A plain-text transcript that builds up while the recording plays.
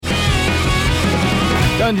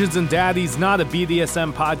Dungeons and Daddies, not a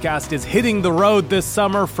BDSM podcast, is hitting the road this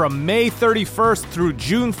summer from May 31st through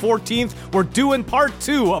June 14th. We're doing part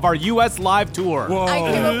 2 of our U.S. live tour. Whoa. I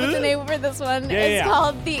came up with the name for this one. Yeah, it's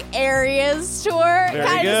called the Areas Tour. Very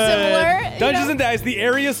Kind good. of similar. Dungeons and Daddies, the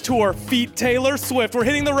Areas Tour, feat Taylor Swift. We're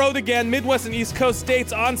hitting the road again. Midwest and East Coast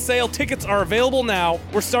dates on sale. Tickets are available now.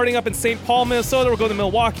 We're starting up in St. Paul, Minnesota. We're going to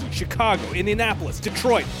Milwaukee, Chicago, Indianapolis,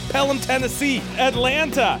 Detroit, Pelham, Tennessee,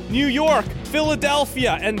 Atlanta, New York, Philadelphia,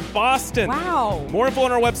 and Boston. Wow. More info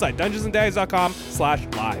on our website, dungeonsanddaddies.com/live.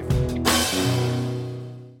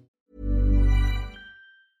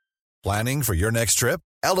 Planning for your next trip?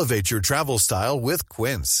 Elevate your travel style with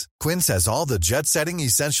Quince. Quince has all the jet-setting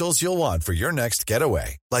essentials you'll want for your next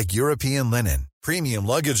getaway, like European linen, premium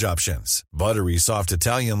luggage options, buttery soft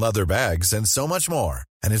Italian leather bags, and so much more.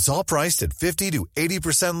 And it's all priced at 50 to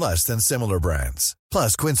 80% less than similar brands.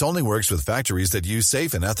 Plus, Quince only works with factories that use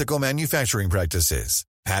safe and ethical manufacturing practices.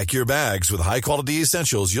 Pack your bags with high-quality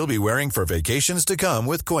essentials you'll be wearing for vacations to come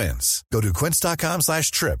with Quince. Go to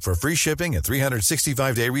quince.com/trip for free shipping and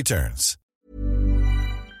 365-day returns.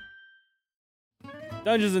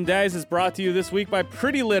 Dungeons and Daddies is brought to you this week by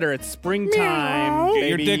Pretty Litter. It's springtime, Get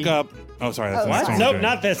your baby. dick up. Oh, sorry. That's What? not Nope,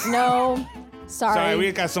 not this. No. Sorry,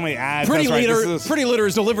 we got so many ads. Pretty That's right, litter. this is- Pretty litter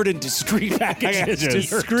is delivered in discreet packages. you. to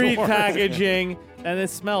your Discreet door. packaging, and it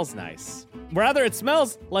smells nice. Rather, it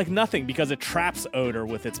smells like nothing because it traps odor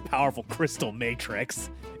with its powerful crystal matrix.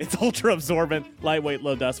 It's ultra absorbent, lightweight,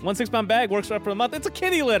 low dust. 1 6-pound bag works right for the month. It's a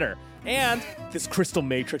kitty litter. And this crystal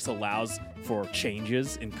matrix allows for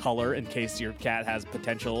changes in color in case your cat has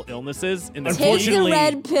potential illnesses. In the Take the Unfortunately,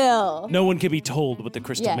 red pill. No one can be told what the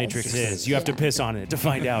crystal Yes. matrix is. You have to piss on it to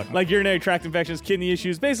find out. like urinary tract infections, kidney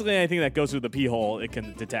issues, basically anything that goes through the pee hole, it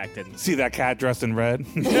can detect and See that cat dressed in red?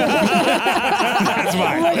 That's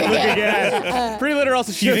mine. look again. Pretty Litter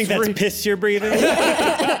also Do you ships think that's free. piss you're breathing?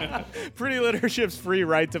 Pretty Litter ships free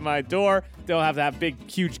right to my door. Don't have to have big,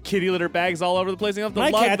 huge kitty litter bags all over the place. You don't have My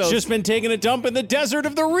to lug cat's those. just been taking a dump in the desert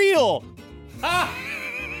of the real. I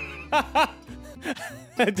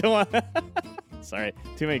don't want. Sorry,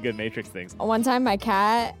 too many good Matrix things. One time my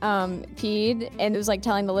cat peed and it was like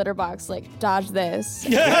telling the litter box, like, dodge this.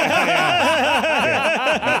 I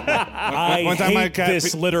One time hate my cat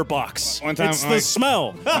this litter box. One time it's my- the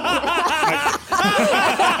smell.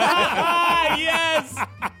 Yes!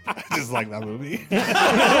 I just like that movie.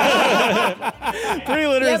 Pretty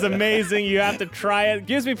Litter is amazing. You have to try it. It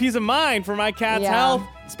gives me peace of mind for my cat's Yeah. health,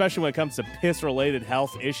 especially when it comes to piss-related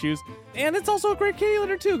health issues. And it's also a great kitty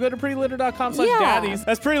litter, too. Go to prettylitter.com/daddies.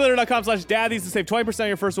 That's prettylitter.com/daddies to save 20% on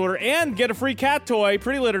your first order and get a free cat toy.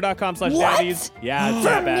 Prettylitter.com/daddies. Yeah, it's For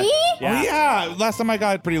that bad. me? Yeah. Oh, yeah. Last time I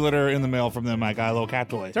got Pretty Litter in the mail from them, I got a little cat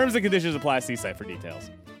toy. Terms and conditions apply. See site for details.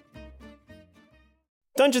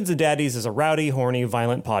 Dungeons and Daddies is a rowdy, horny,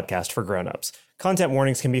 violent podcast for grown-ups. Content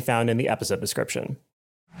warnings can be found in the episode description.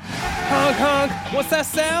 Honk honk! What's that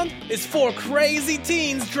sound? It's 4 crazy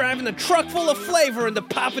teens driving a truck full of flavor into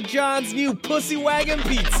Papa John's new Pussy Wagon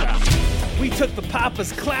Pizza. We took the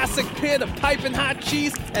Papa's classic pit of piping hot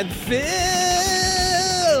cheese and filled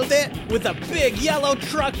it with a big yellow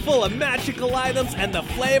truck full of magical items, and the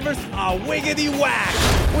flavors are wiggity whack.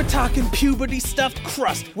 We're talking puberty stuffed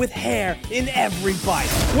crust with hair in every bite.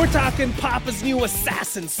 We're talking Papa's new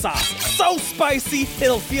assassin sauce. So spicy,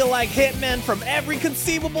 it'll feel like hitmen from every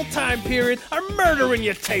conceivable time period are murdering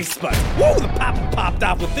your taste buds. Woo, the Papa popped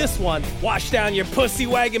off with this one. Wash down your Pussy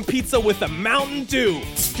Wagon Pizza with a Mountain Dew.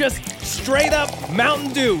 Just straight up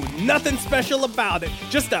Mountain Dew. Nothing special about it.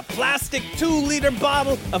 Just a plastic 2-liter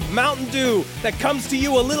bottle of Mountain Dew that comes to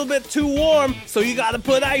you a little bit too warm, so you gotta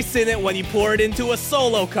put ice in it when you pour it into a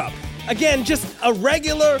Solo cup. Again, just a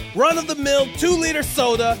regular, run-of-the-mill 2-liter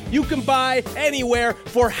soda you can buy anywhere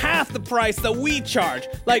for half the price that we charge.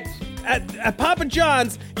 Like, at Papa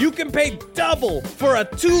John's, you can pay double for a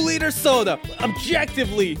 2-liter soda.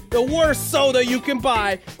 Objectively, the worst soda you can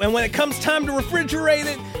buy. And when it comes time to refrigerate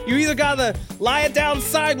it, you either gotta lie it down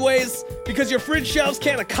sideways because your fridge shelves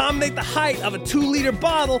can't accommodate the height of a 2-liter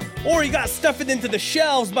bottle, or you gotta stuff it into the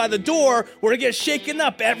shelves by the door where it gets shaken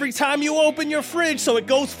up every time you open your fridge so it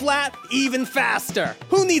goes flat even faster.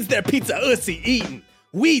 Who needs their pizza ussy eaten?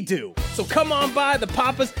 We do. So come on by the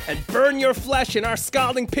Papa's and burn your flesh in our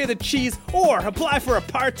scalding pit of cheese, or apply for a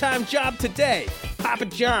part-time job today. Papa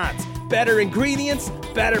John's. Better ingredients,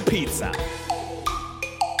 better pizza.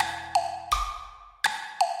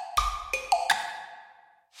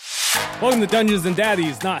 Welcome to Dungeons and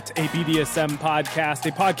Daddies, not a BDSM podcast,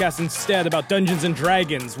 a podcast instead about Dungeons and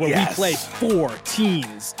Dragons, where we play 4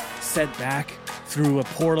 teens set back, through a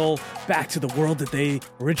portal back to the world that they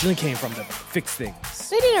originally came from to fix things.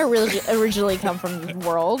 They didn't originally come from the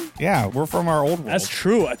world. Yeah, we're from our old world. That's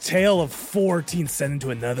true. A tale of 4 teens sent into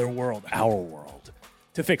another world, our world,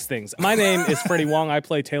 to fix things. My name is Freddie Wong. I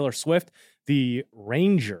play Taylor Swift, the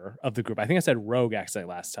ranger of the group. I think I said rogue actually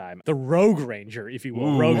last time. The rogue ranger, if you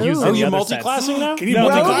will. Rogue used in the other sense. Multi-classing now? Can you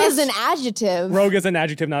Rogue multi-class? is an adjective. Rogue is an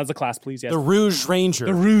adjective, not as a class, please. Yes. The Rouge Ranger.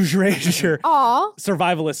 The Rouge Ranger. Aw.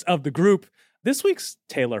 Survivalist of the group. This week's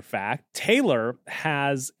Taylor fact, Taylor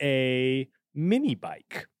has a mini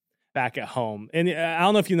bike back at home. And I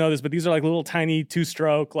don't know if you know this, but these are like little tiny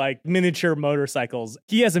 2-stroke, like miniature motorcycles.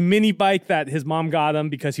 He has a mini bike that his mom got him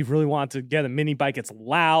because he really wanted to get a mini bike. It's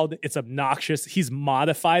loud. It's obnoxious. He's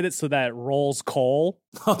modified it so that it rolls coal.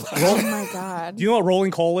 Oh my God. Do you know what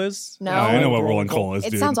rolling coal is? No. I know what rolling coal is, It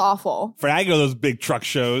dude. sounds awful. For I go to those big truck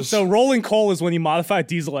shows. So rolling coal is when you modify a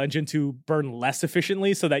diesel engine to burn less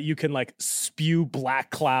efficiently so that you can like spew black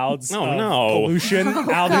clouds of pollution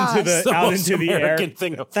out into the air.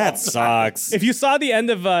 Thing of That sucks. If you saw the end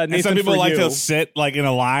of Nathan and some people For like You, to sit like in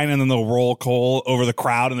a line and then they'll roll coal over the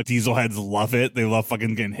crowd, and the diesel heads love it. They love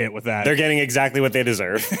fucking getting hit with that. They're getting exactly what they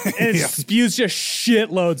deserve. and it spews just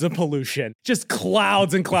shitloads of pollution, just clouds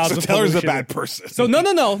and clouds so of Taylor's pollution. a bad person. So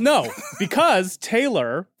no, because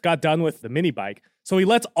Taylor got done with the mini bike, so he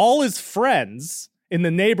lets all his friends in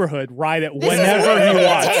the neighborhood ride it whenever he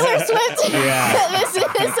wants. Taylor Swift. Yeah. This is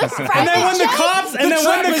a And then when the cops, and then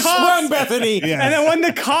when the Travis cops, sprung, Bethany. Yeah. and then when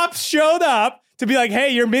the cops showed up to be like,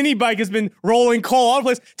 "Hey, your mini bike has been rolling coal all over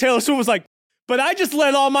the place," Taylor Swift was like, "But I just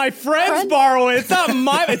let all my friends borrow it. It's not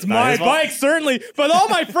my, it's my bike, certainly. But all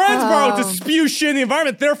my friends borrow it to spew shit in the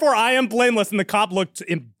environment. Therefore, I am blameless." And the cop looked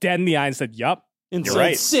him dead in the eye and said, "Yup, And you're said,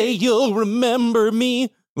 right." say you'll remember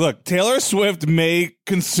me. Look, Taylor Swift may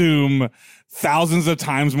consume thousands of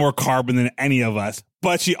times more carbon than any of us,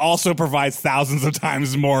 but she also provides thousands of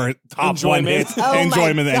times more top one hits Oh my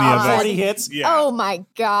enjoyment than any of God. us. 40 hits. Yeah. Oh my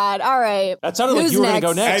God. All right. That sounded like Who's you were going to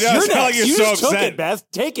go next? next. I know, it You're sounded like next. you're You so just took upset. it,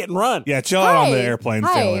 Beth. Take it and run. Yeah, chill out on the Hi. airplane,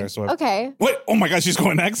 Hi. Taylor Swift. Okay. Wait, oh my God, she's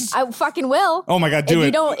going next? I fucking will. Oh my God, do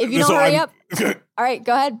if it. If you don't So hurry I'm- up. All right,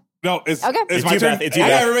 go ahead. No, it's Okay. it's It's my you, turn. Beth. It's you, Hey,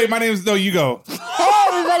 Beth. everybody, my name's no. You go. Hey,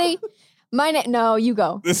 everybody. No, you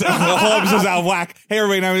go. This the whole episode's out of whack. Hey,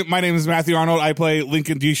 everybody, my name is Matthew Arnold. I play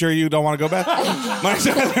Lincoln. Do you sure you don't want to go, Beth? My name's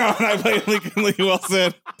Matthew Arnold. I play Lincoln Lee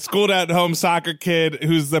Wilson, schooled at home soccer kid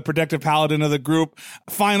who's the protective paladin of the group.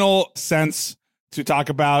 Final sense to talk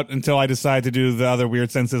about until I decide to do the other weird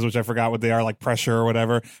senses, which I forgot what they are, like pressure or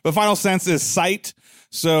whatever. But final sense is sight.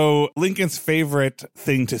 So Lincoln's favorite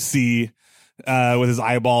thing to see with his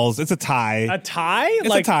eyeballs, it's a tie. A tie? It's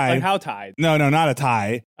like, a tie. Like how tied? No, not a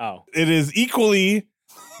tie. Oh. It is equally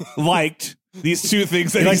liked, these two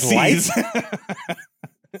things that he likes sees.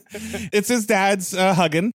 It's his dad's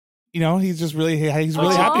hugging. You know, he's just really he's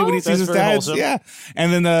really Aw. happy when he sees That's his very dad's. wholesome. Yeah.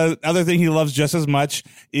 And then the other thing he loves just as much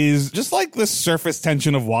is just like the surface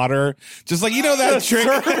tension of water. Just like, you know, that trick.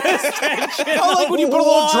 Oh, like when you put a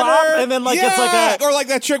little drop and then like it's like a... or like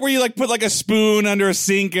that trick where you like put like a spoon under a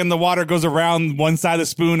sink and the water goes around one side of the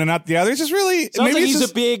spoon and not the other. It's just really Sounds maybe like it's he's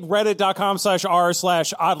just, a big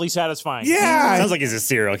reddit.com/r/oddly satisfying. yeah. Sounds like he's a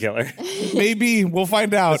serial killer. Maybe we'll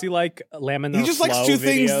find out. Does he like laminar He just likes flow two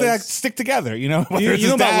things videos? that stick together, you know, whether You it's know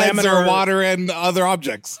his about dad's or laminar- water and other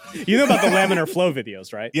objects. You know about the laminar flow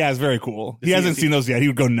videos, right? Yeah, it's very cool. He hasn't seen those yet. He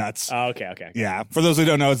would go nuts. Oh, okay. Yeah. For those who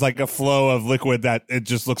don't know, it's like a flow of liquid that it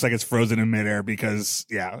just looks like it's frozen in midair because,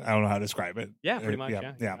 yeah, I don't know how to describe it. Yeah, pretty much,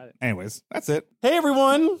 yeah. Yeah. Got it. Anyways, that's it. Hey,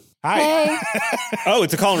 everyone. Hi. Hey, Oh,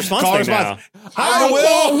 it's a call and response Call and thing response. I Hi, can't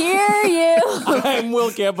Will. hear you. I'm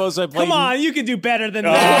Will Campos. I play... Come on, you can do better than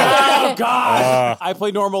that. Oh, God. I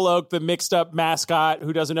play Normal Oak, the mixed up mascot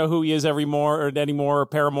who doesn't know who he is anymore,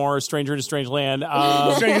 Paramore, Stranger to Strangeland.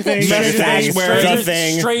 Stranger Things. Mustache wearing. The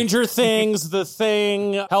Thing. Stranger Things, The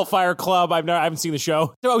Thing, Hellfire Club. I haven't seen the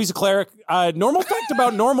show. Oh, he's a cleric. Normal fact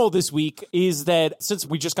about Normal this week is that since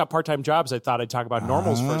we just got part-time jobs, I thought I'd talk about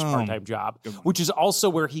Normal's first part-time job, which is also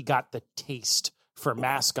where he got the taste for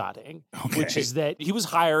mascotting, which is that he was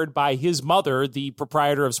hired by his mother, the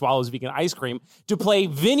proprietor of Swallow's Vegan Ice Cream, to play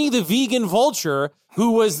Vinny the Vegan Vulture,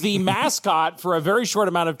 who was the mascot for a very short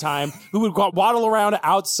amount of time, who would waddle around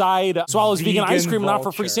outside Swallow's Vegan Ice Cream and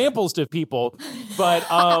offer free Vulture. samples to people. But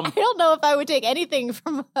I don't know if I would take anything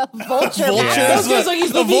from a vulture. That sounds like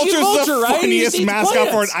he's the vegan Vulture's vulture, the right? He funniest eats mascot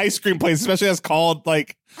plants. for an ice cream place, especially as called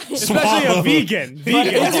like Especially a Swallow. vegan. But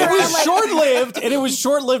it was like- short-lived, and it was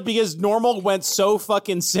short-lived because Normal went so so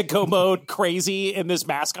fucking sicko mode crazy in this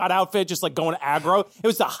mascot outfit, just like going aggro. It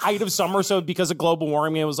was the height of summer, so because of global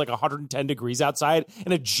warming, it was like 110 degrees outside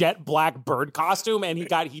in a jet black bird costume, and he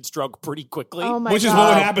got heat stroke pretty quickly. Oh my Which is God.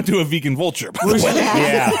 what would happen to a vegan vulture, by the way.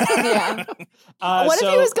 Yeah. Yeah. What if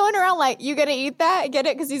he was going around like, you gonna eat that? Get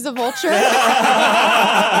it? Because he's a vulture?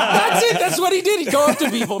 That's it. That's what he did. He'd go up to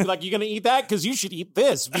people and be like, you going to eat that? Because you should eat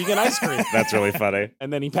this vegan ice cream. That's really funny.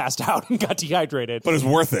 And then he passed out and got dehydrated. But it's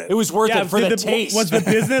worth it. It was worth it for did the taste. Was the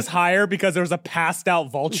business higher because there was a passed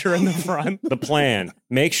out vulture in the front? The plan: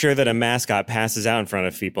 make sure that a mascot passes out in front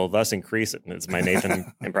of people, thus increase it. It's my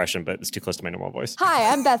Nathan impression, but it's too close to my normal voice.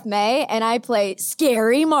 Hi, I'm Beth May, and I play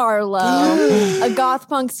Scary Marlowe, a goth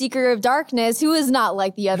punk seeker of darkness who is not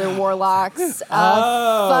like the other warlocks.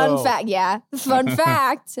 Fun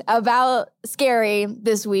fact about Scary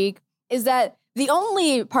this week is that the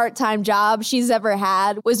only part-time job she's ever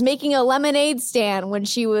had was making a lemonade stand when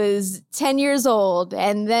she was 10 years old,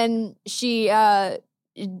 and then she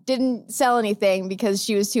didn't sell anything because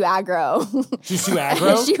she was too aggro. She's too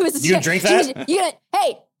aggro? She was. You gonna drink that?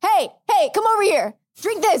 Hey, come over here.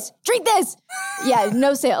 Drink this. Yeah,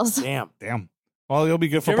 no sales. Damn. Well, you'll be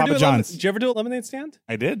good for Did you ever Papa do a John's. Did you ever do a lemonade stand?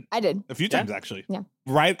 I did. A few times, actually. Yeah.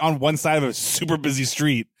 Right on one side of a super busy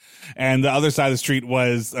street, and the other side of the street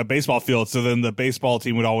was a baseball field. So then the baseball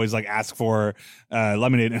team would always like ask for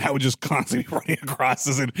lemonade, and I would just constantly be running across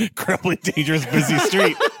this incredibly dangerous busy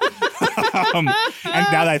street. And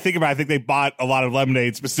now that I think about it, I think they bought a lot of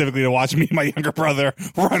lemonade specifically to watch me and my younger brother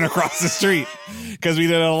run across the street because we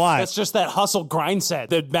did it a lot. That's just that hustle grind set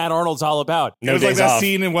that Matt Arnold's all about. It was like that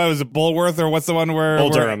scene in, what was it, Bulworth, or what's the one where Bull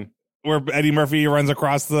Durham. where Eddie Murphy runs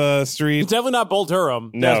across the street? It's definitely not Bull Durham.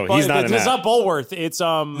 No, he's not in It's that. not Bulworth. It's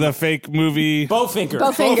The fake movie. Bowfinger.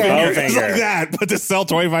 Bowfinger. It's like that, but to sell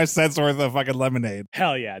 25 cents worth of fucking lemonade.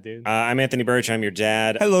 Hell yeah, dude. I'm Anthony Birch. I'm your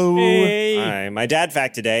dad. Hello. Hey. Hi. My dad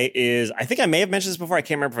fact today is, I think I may have mentioned this before. I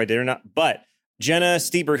can't remember if I did or not, but Jenna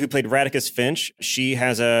Stieber, who played Radicus Finch, she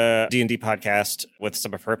has a D&D podcast with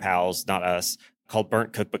some of her pals, not us, called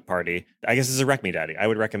Burnt Cookbook Party. I guess it's a Wreck Me Daddy. I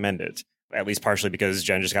would recommend it, at least partially because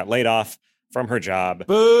Jen just got laid off from her job.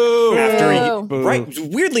 Boo. After Boo. right,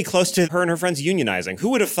 weirdly close to her and her friends unionizing. Who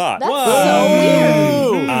would have thought? That's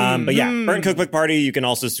so weird. But yeah, Burnt Cookbook Party. You can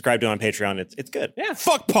also subscribe to it on Patreon. It's good. Yeah.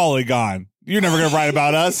 Fuck Polygon. You're never going to write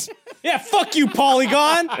about us. Yeah, fuck you,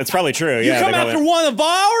 Polygon. It's probably true. You Yeah, come they probably- after one of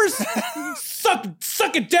ours?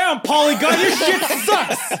 Suck it down, Polygon. Your shit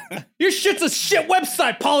sucks. Your shit's a shit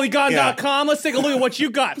website, Polygon.com. Let's take a look at what you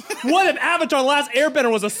got. What if Avatar: The Last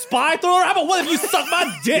Airbender was a spy thriller? How about what if you suck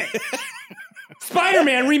my dick?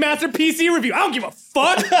 Spider-Man remastered PC review. I don't give a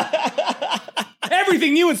fuck.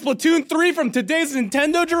 Everything new in Splatoon 3 from today's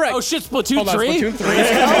Nintendo Direct. Oh shit, Splatoon Hold on, 3? Splatoon 3.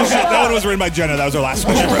 That one was written by Jenna. That was her last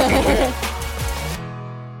question.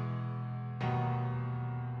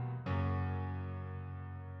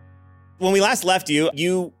 When we last left you,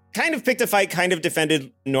 you kind of picked a fight, kind of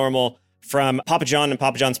defended Normal from Papa John and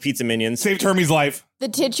Papa John's Pizza Minions. Saved Hermie's life. The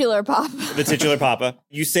titular pop. The titular Papa.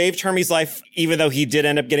 You saved Hermie's life, even though he did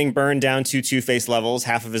end up getting burned down to Two-Face levels.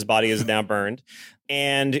 Half of his body is now burned.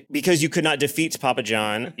 And because you could not defeat Papa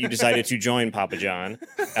John, you decided to join Papa John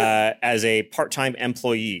as a part-time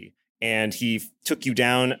employee. And he took you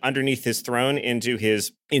down underneath his throne into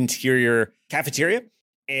his interior cafeteria.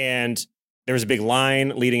 And there was a big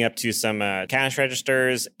line leading up to some cash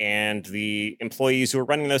registers, and the employees who were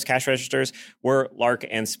running those cash registers were Lark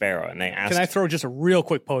and Sparrow. And they asked, Can I throw just a real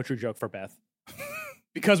quick poetry joke for Beth?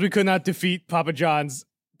 Because we could not defeat Papa John's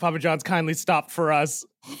kindly stopped for us.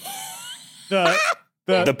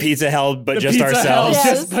 the pizza held, but The just pizza ourselves.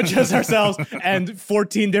 Yes. but just ourselves, and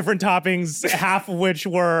 14 different toppings, half of which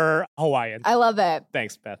were Hawaiian. I love it.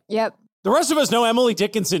 Thanks, Beth. Yep. The rest of us know Emily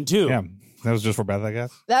Dickinson too. Yeah, that was just for Beth, I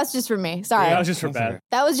guess. That's just for me. Sorry. That was just for Beth.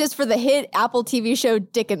 That was just for the hit Apple TV show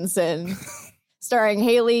Dickinson, starring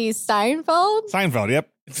Haley Steinfeld. Seinfeld, yep.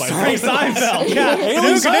 Sorry, Seinfeld. Yeah.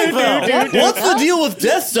 Haley Seinfeld. What's the deal with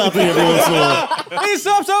death stopping every once in a while? He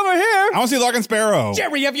stops over here. I want to see Lark and Sparrow.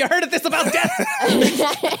 Jerry, have you heard of this about death?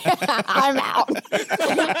 I'm out.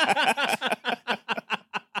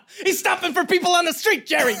 He's stopping for people on the street,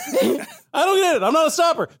 Jerry. I don't get it. I'm not a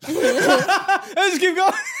stopper. Let's just keep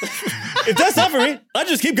going. If that's not for me, I'll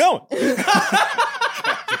just keep going.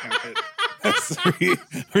 Let's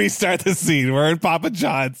restart the scene. We're in Papa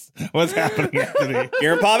John's. What's happening, Anthony?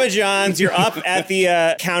 You're in Papa John's. You're up at the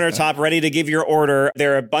countertop ready to give your order.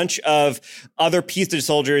 There are a bunch of other pizza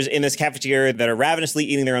soldiers in this cafeteria that are ravenously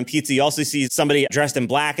eating their own pizza. You also see somebody dressed in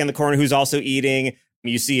black in the corner who's also eating.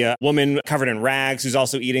 You see a woman covered in rags who's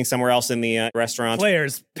also eating somewhere else in the restaurant.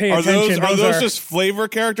 Players, pay Are attention. those just flavor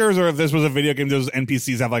characters, or if this was a video game, those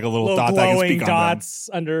NPCs have like a little dot that I can glowing speak dots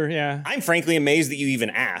under, yeah. I'm frankly amazed that you even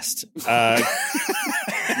asked.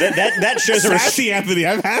 That shows on a them? Sassy Anthony,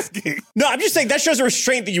 I'm asking. No, I'm just saying that shows a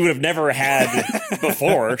restraint that you would have never had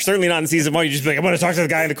before. Certainly not in season 1. You just be like, I'm going to talk to the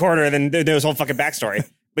guy in the corner, and then there's his whole fucking backstory.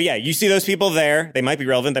 But yeah, you see those people there. They might be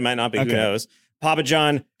relevant. They might not be. Okay. Who knows? Papa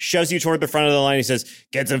John shoves you toward the front of the line. He says,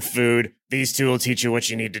 get some food. These two will teach you what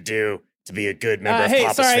you need to do to be a good member of Hey,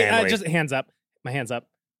 Papa's sorry, family. just hands up. My hands up.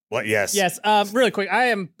 What? Yes. Yes, really quick. I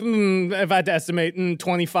am, if I had to estimate,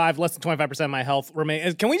 25, less than 25% of my health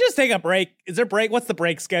remain. Can we just take a break? Is there break? What's the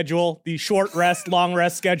break schedule? The short rest, long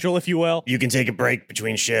rest schedule, if you will. You can take a break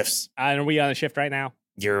between shifts. Are we on a shift right now?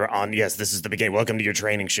 You're on. Yes, this is the beginning. Welcome to your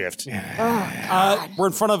training shift. We're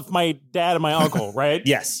in front of my dad and my uncle, right?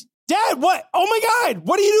 Yes. Dad, what? Oh my God,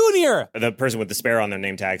 what are you doing here? The person with the sparrow on their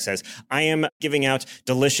name tag says, I am giving out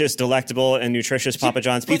delicious, delectable, and nutritious Papa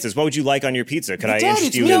John's pizzas. What would you like on your pizza? Could I Dad, interest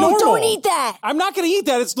it's you me. in? No, Don't eat that. I'm not going to eat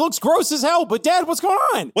that. It looks gross as hell. But Dad, what's going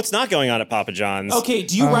on? What's not going on at Papa John's? Okay,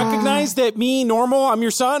 do you recognize that me, Normal, I'm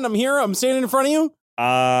your son, I'm here, I'm standing in front of you?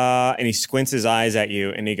 And he squints his eyes at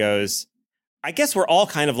you and he goes, I guess we're all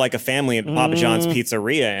kind of like a family at Papa John's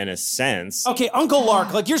Pizzeria in a sense. Okay, Uncle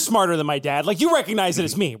Lark, like you're smarter than my dad. Like you recognize that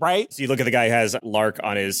it's me, right? So you look at the guy who has Lark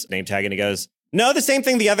on his name tag and he goes, no, the same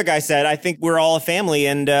thing the other guy said. I think we're all a family.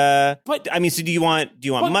 And, But- I mean, so do you want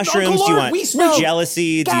But mushrooms? Uncle Do you Lark, want No.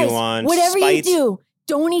 jealousy? Guys, Do you want whatever spite? you do,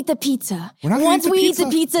 don't eat the pizza. We're not gonna Once eat the we pizza? eat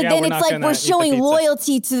the pizza, Yeah, then we're it's not like gonna we're eat the showing pizza.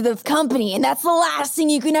 loyalty to the company. And that's the last thing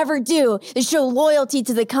you can ever do is show loyalty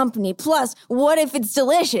to the company. Plus, what if it's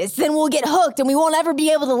delicious? Then we'll get hooked and we won't ever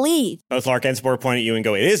be able to leave. Both Lark and Spore point at you and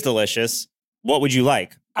go, it is delicious. What would you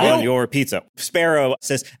like I on don't- your pizza? Sparrow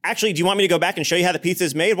says, actually, do you want me to go back and show you how the pizza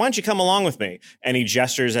is made? Why don't you come along with me? And he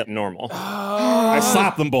gestures at Normal. I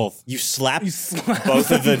slapped them both. You slap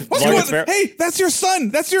both of the What's Lark going and Sparrow. Hey, that's your son.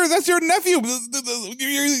 That's your nephew.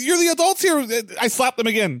 You're the adults here. I slapped them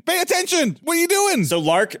again. Pay attention. What are you doing? So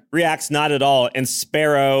Lark reacts not at all, and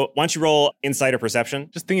Sparrow, why don't you roll insight or perception?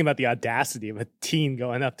 Just thinking about the audacity of a teen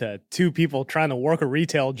going up to two people trying to work a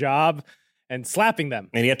retail job and slapping them.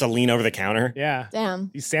 And you have to lean over the counter. Yeah.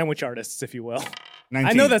 Damn. These sandwich artists, if you will. 19.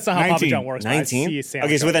 I know that's not how Papa 19. John works. but I 19? see sandwich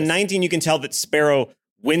Okay, so with a artists. 19, you can tell that Sparrow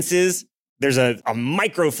winces. There's a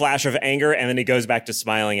micro flash of anger, and then he goes back to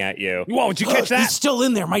smiling at you. Whoa, did you catch He's that? still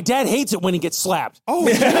in there. My dad hates it when he gets slapped.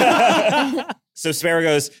 So Sparrow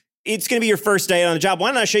goes, it's going to be your first day on the job. Why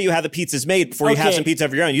don't I show you how the pizza's made before you have Okay. some pizza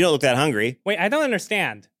of your own? You don't look that hungry. Wait, I don't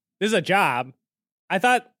understand. This is a job. I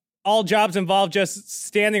thought all jobs involve just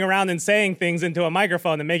standing around and saying things into a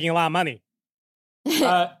microphone and making a lot of money.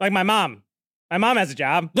 Like my mom. My mom has a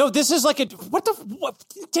job. No, this is like what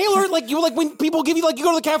Taylor, like when people give you, like you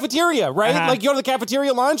go to the cafeteria, right? Uh-huh. Like you go to the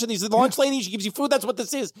cafeteria lunch and the lunch lady, she gives you food. That's what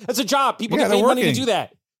this is. It's a job. People Yeah, get paid they're money to working. do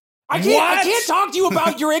that. I What? can't talk to you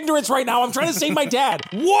about your ignorance right now. I'm trying to save my dad.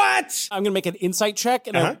 What? I'm gonna make an insight check,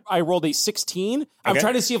 and I rolled a 16. I'm Okay.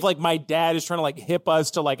 trying to see if like my dad is trying to like hip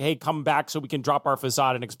us to like, hey, come back so we can drop our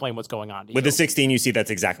facade and explain what's going on. To With you. the 16, you see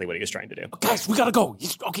that's exactly what he was trying to do. Guys, we gotta go.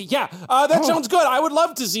 Okay, yeah, that sounds good. I would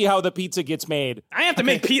love to see how the pizza gets made. I have to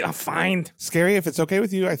make pizza. I'm fine. Scary, if it's okay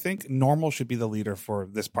with you, I think Normal should be the leader for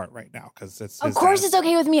this part right now because it's. Of his course dad. it's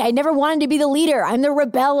okay with me. I never wanted to be the leader. I'm the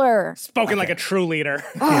rebeller. Spoken like a true leader.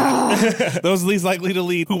 Those least likely to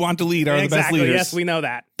lead, who want to lead, are the best Exactly. leaders. Yes, we know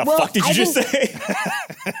that. The Well, fuck did you I just think-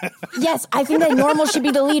 say? Yes, I think that Normal should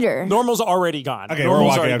be the leader. Normal's already gone. Okay, we're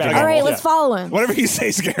Normal's walking already after back. that. All right, Yeah. let's follow him. Whatever you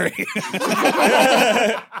say, Scary.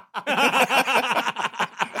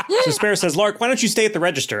 So Sparrow says, Lark, why don't you stay at the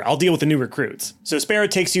register? I'll deal with the new recruits. So Sparrow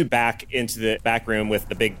takes you back into the back room with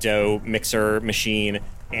the big dough mixer machine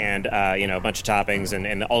and, a bunch of toppings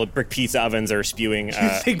and all the brick pizza ovens are spewing. I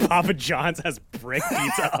think Papa John's has brick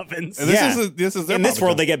pizza ovens. This is their in this Papa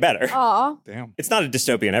world, John. they get better. Aw. Damn. It's not a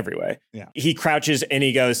dystopia in every way. Yeah. He crouches and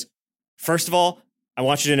he goes, first of all, I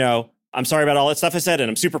want you to know I'm sorry about all that stuff I said, and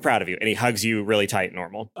I'm super proud of you. And he hugs you really tight,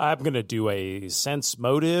 Normal. I'm gonna do a sense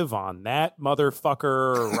motive on that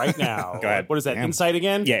motherfucker right now. Go ahead. What is that? Damn. Insight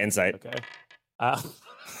again? Yeah, insight. Okay.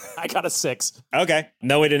 I got a 6. Okay.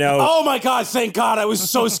 No way to know. Oh my God, thank God. I was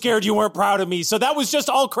so scared you weren't proud of me. So that was just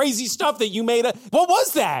all crazy stuff that you made. What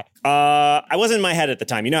was that? I wasn't in my head at the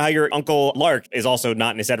time. You know how your Uncle Lark is also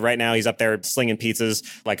not in his head right now? He's up there slinging pizzas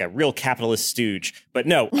like a real capitalist stooge. But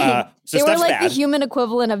no, so They were stuff's like bad. the human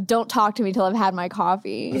equivalent of don't talk to me till I've had my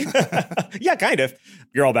coffee. Yeah, kind of.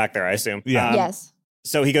 You're all back there, I assume. Yeah. Yes.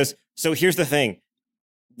 So he goes, so here's the thing.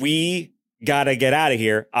 We gotta get out of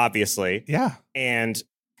here, obviously. Yeah. And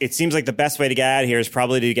it seems like the best way to get out of here is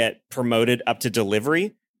probably to get promoted up to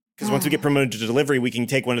delivery. Because once we get promoted to delivery, we can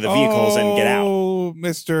take one of the vehicles and get out. Oh,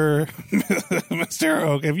 Mr.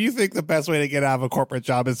 Oak, if you think the best way to get out of a corporate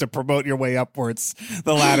job is to promote your way upwards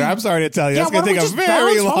the ladder, I'm sorry to tell you, that's going to take a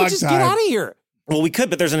very long Just time. get out of here. Well, we could,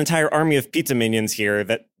 but there's an entire army of pizza minions here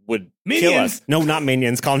that would kill us. No, not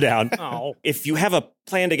minions. Calm down. Oh. If you have a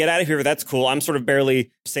plan to get out of here, that's cool. I'm sort of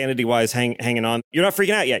barely sanity-wise hanging on. You're not freaking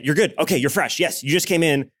out yet. You're good. Okay, you're fresh. Yes, you just came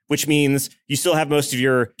in, which means you still have most of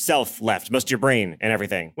your self left, most of your brain and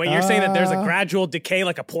everything. Wait, you're saying that there's a gradual decay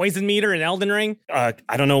like a poison meter in Elden Ring? I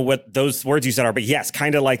don't know what those words you said are, but yes,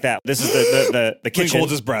 kind of like that. This is the Link kitchen.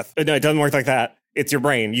 holds his breath. No, it doesn't work like that. It's your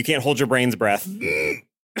brain. You can't hold your brain's breath.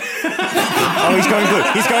 Oh, he's going blue.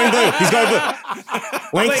 He's going blue. He's going blue.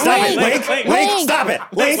 Link, stop it. Link, stop it.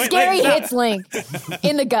 Link. Scary hits Link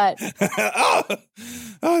in the gut.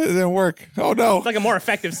 Oh, it didn't work. Oh, no. It's like a more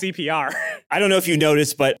effective CPR. I don't know if you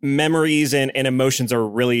noticed, but memories and emotions are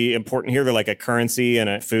really important here. They're like a currency and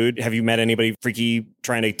a food. Have you met anybody freaky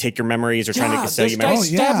trying to take your memories or trying to sell this you guy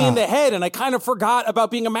memories? stabbed me in the head, and I kind of forgot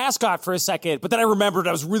about being a mascot for a second. But then I remembered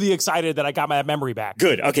I was really excited that I got my memory back.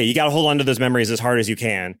 Good. Okay, you got to hold on to those memories as hard as you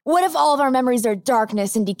can. What if all of our memories are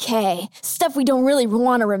darkness and decay? Stuff we don't really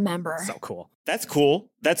want to remember. So cool. That's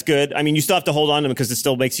cool. That's good. I mean, you still have to hold on to them because it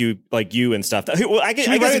still makes you like you and stuff. Well, I Should guess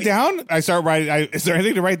we write it down? I start writing. Is there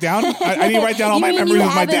anything to write down? I need to write down all You my mean memories you with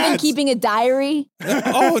my haven't been dad. keeping a diary?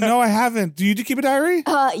 Oh, no, I haven't. Do you keep a diary?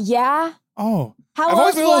 Yeah. Oh. How I've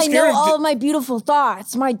always else been a will little I know scared. all of my beautiful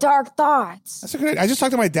thoughts, my dark thoughts? That's a good. I just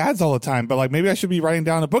talk to my dads all the time, but like maybe I should be writing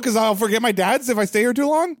down a book because I'll forget my dads if I stay here too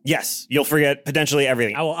long. yes, you'll forget potentially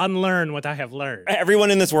everything. I will unlearn what I have learned.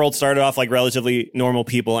 Everyone in this world started off like relatively normal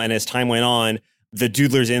people, and as time went on, the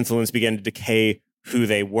Doodler's influence began to decay who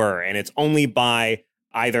they were. And it's only by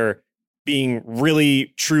either being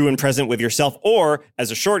really true and present with yourself, or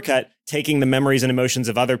as a shortcut, taking the memories and emotions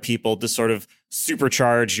of other people to sort of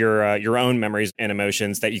supercharge your own memories and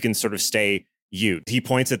emotions that you can sort of stay you. He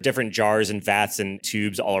points at different jars and vats and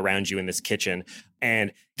tubes all around you in this kitchen.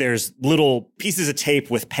 And there's little pieces of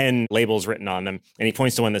tape with pen labels written on them. And he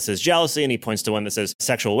points to one that says jealousy, and he points to one that says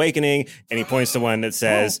sexual awakening, and he points to one that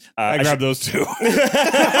says... I grabbed those two.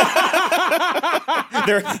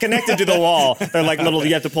 They're connected to the wall. They're like little,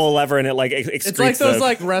 you have to pull a lever and it like excretes It's like those the-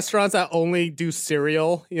 like restaurants that only do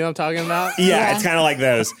cereal. You know what I'm talking about? Yeah, it's kind of like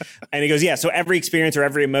those. And he goes, yeah, so every experience or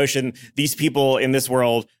every emotion, these people in this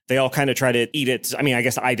world, they all kind of try to eat it. I mean, I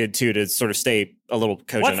guess I did too, to sort of stay a little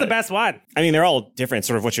cogent. What's the best one? I mean, they're all different,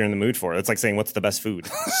 sort of what you're in the mood for. It's like saying, what's the best food?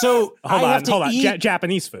 So Hold I have to on. eat.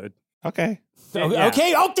 Japanese food. Okay. Yeah.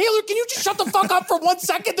 Okay. Oh, Taylor, can you just shut the fuck up for 1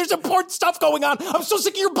 second? There's important stuff going on. I'm so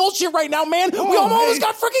sick of your bullshit right now, man. We almost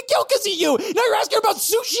got freaking killed because of you. Now you're asking about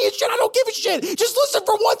sushi and shit. I don't give a shit. Just listen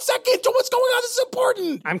for 1 second to what's going on. This is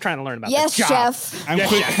important. I'm trying to learn about Yes, this job. chef.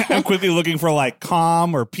 I'm quickly looking for like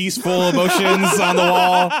calm or peaceful emotions on the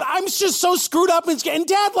wall. I'm just so screwed up. And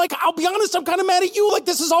Dad, like, I'll be honest, I'm kind of mad at you. Like,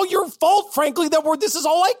 this is all your fault, frankly, that this is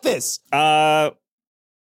all like this.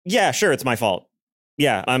 Yeah, sure, it's my fault.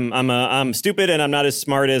 Yeah, I'm stupid and I'm not as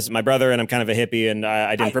smart as my brother and I'm kind of a hippie and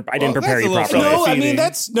I didn't prepare that's you a little properly. No, I feeding.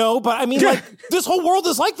 mean, but I mean, like, this whole world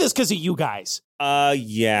is like this because of you guys.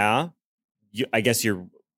 Yeah. I guess you're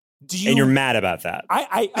Do you? and you're mad about that.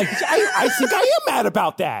 I think I am mad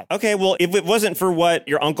about that. Okay, well, if it wasn't for what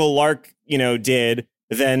your Uncle Lark, did,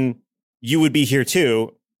 then you would be here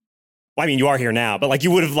too. Well, I mean, you are here now, but like you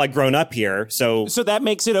would have like grown up here. So that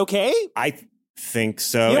makes it okay? I think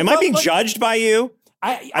so. Yeah, Am I well, being like- judged by you?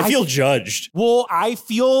 I feel judged. Well, I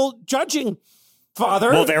feel judging, Father.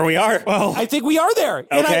 Well, there we are. Well, I think we are there.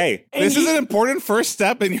 And Okay. this is an important first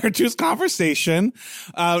step in your two's conversation.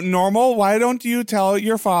 Normal, why don't you tell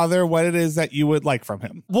your father what it is that you would like from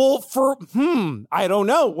him? Well, I don't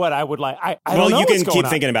know what I would like. I don't know you can what's going keep on.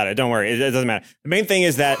 thinking about it. Don't worry. It doesn't matter. The main thing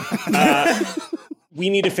is that we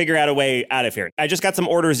need to figure out a way out of here. I just got some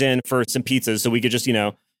orders in for some pizzas so we could just,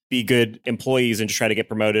 be good employees and just try to get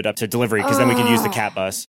promoted up to delivery because then we could use the cat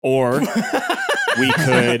bus. Or we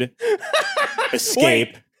could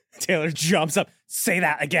escape Taylor jumps up. Say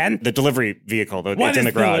that again. the delivery vehicle. What It's is in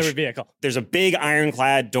the garage. delivery vehicle? There's a big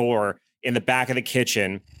ironclad door in the back of the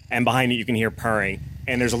kitchen, and behind it you can hear purring.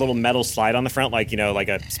 And there's a little metal slide on the front, like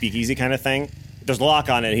a speakeasy kind of thing. There's a lock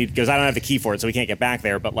on it. He goes, I don't have the key for it, so we can't get back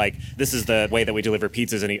there. But like, this is the way that we deliver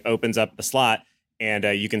pizzas. And he opens up the slot, and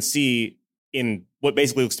you can see in what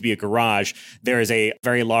basically looks to be a garage, there is a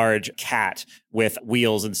very large cat with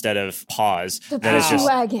wheels instead of paws. The that is Pussy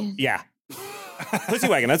Wagon. Yeah. Pussy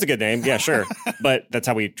Wagon, that's a good name. Yeah, sure. But that's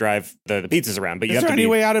how we drive the pizzas around. But you Is have there to any be...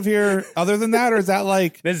 way out of here other than that, or is that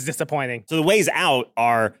like... This is disappointing. So the ways out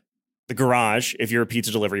are the garage, if you're a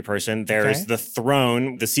pizza delivery person. There's Okay. the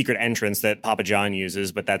throne, the secret entrance that Papa John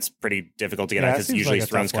uses, but that's pretty difficult to get Yeah, out that because seems usually like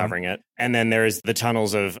a throne's tough one. covering it. And then there's the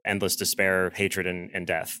tunnels of endless despair, hatred, and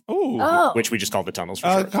death, Ooh. Oh, which we just call the tunnels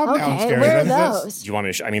for short. Calm down, okay. Scary. Where are That's- those? Do you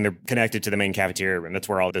want to? I mean, they're connected to the main cafeteria room. That's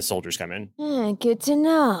where all the soldiers come in. Good to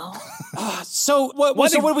know. So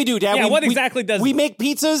what do we do, Dad? Yeah, we, what we- exactly does- we make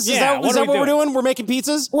pizzas? Yeah, Is that what we're doing? We're making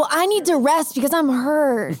pizzas? Well, I need to rest because I'm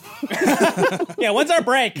hurt. Yeah, when's our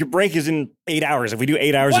break? Your break is in 8 hours. If we do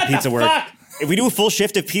 8 hours What of pizza the work, fuck? if we do a full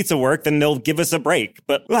shift of pizza work, then they'll give us a break.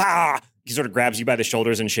 But he sort of grabs you by the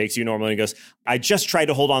shoulders and shakes you normally and goes, I just tried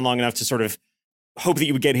to hold on long enough to sort of hope that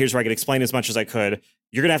you would get here so I could explain as much as I could.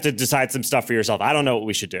 You're going to have to decide some stuff for yourself. I don't know what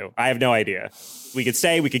we should do. I have no idea. We could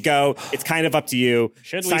stay, we could go. It's kind of up to you.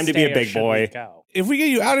 Should It's we time to be stay a or big should boy. we go? If we get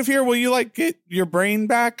you out of here, will you get your brain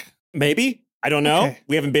back? Maybe. I don't know. Okay.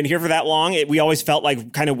 We haven't been here for that long. We always felt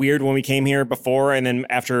like kind of weird when we came here before. And then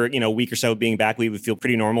after, a week or so of being back, we would feel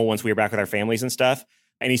pretty normal once we were back with our families and stuff.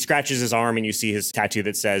 And he scratches his arm and you see his tattoo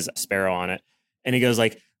that says Sparrow on it. And he goes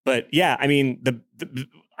but yeah, I mean, the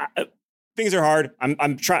things are hard.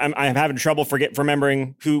 I'm having trouble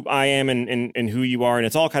remembering who I am and who you are. And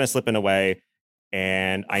it's all kind of slipping away.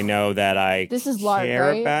 And I know that I This is Lark, care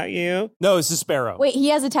right? about you. No, this is Sparrow. Wait, he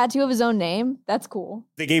has a tattoo of his own name? That's cool.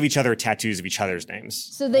 They gave each other tattoos of each other's names.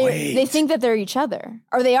 So they think that they're each other.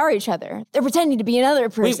 Or they are each other. They're pretending to be another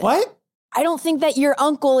person. Wait, what? I don't think that your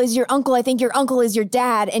uncle is your uncle. I think your uncle is your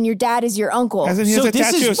dad, and your dad is your uncle. As in he has So a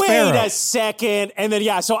this tattoo of is, wait Sparrow. a second. And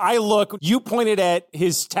then, so I look, you pointed at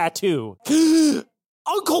his tattoo.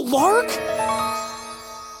 Uncle Lark?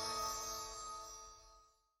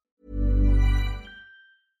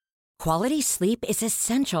 Quality sleep is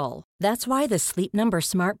essential. That's why the Sleep Number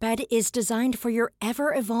Smart Bed is designed for your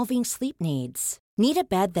ever-evolving sleep needs. Need a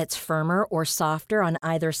bed that's firmer or softer on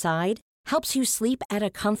either side? Helps you sleep at a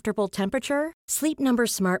comfortable temperature? Sleep Number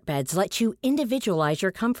Smart Beds let you individualize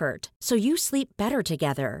your comfort, so you sleep better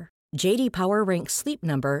together. J.D. Power ranks Sleep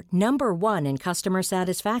Number number 1 in customer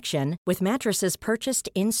satisfaction with mattresses purchased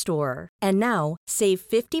in-store. And now, save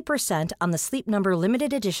 50% on the Sleep Number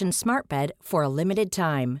Limited Edition Smart Bed for a limited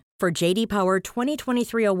time. For J.D. Power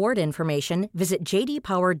 2023 award information, visit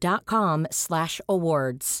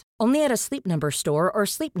jdpower.com/awards. Only at a Sleep Number store or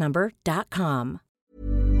sleepnumber.com.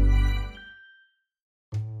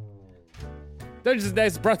 Dungeons and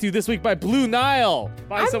Dice is brought to you this week by Blue Nile.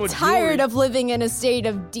 Buy I'm someone tired jewelry. of living in a state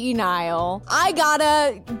of denial. I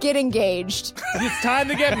gotta get engaged. It's time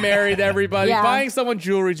to get married, everybody. Yeah. Buying someone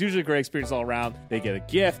jewelry is usually a great experience all around. They get a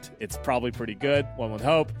gift. It's probably pretty good, one would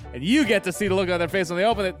hope. And you get to see the look on their face when they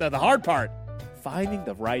open it. The hard part, finding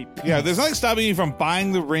the right piece. Yeah, there's nothing stopping you from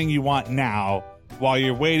buying the ring you want now while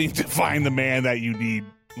you're waiting to find the man that you need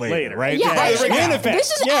later, right? Yeah, Just buy I the should, ring now. this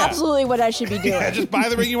is absolutely what I should be doing. Yeah, just buy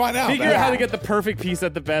the ring you want now. Figure out how to get the perfect piece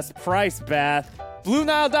at the best price, Beth.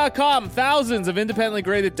 BlueNile.com. Thousands of independently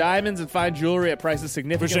graded diamonds and fine jewelry at prices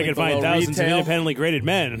significantly below retail. independently graded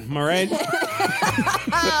men. Am I right?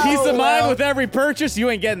 Peace of mind with every purchase. You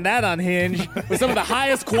ain't getting that on Hinge. With some of the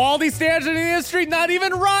highest quality standards in the industry, not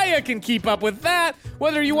even Raya can keep up with that.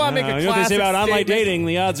 Whether you want to make a You know what they say classic about online statement- dating?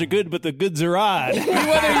 The odds are good, but the goods are odd. Whether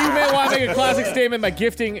you may want to make a classic statement by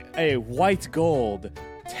gifting a white gold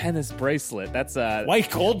tennis bracelet. That's White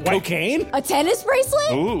gold cocaine? A tennis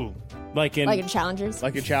bracelet? Ooh. Like in Like in Challengers?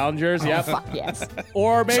 like a Challengers, yep. Fuck yes.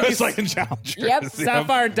 Or maybe Just like in Challengers. Yep.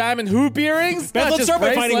 sapphire and diamond hoop earrings. Beth, Not let's just start by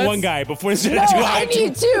finding bracelets. one guy before it's too No, I high.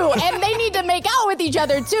 need two, and they need to make out with each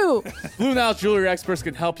other too. Blue Nile jewelry experts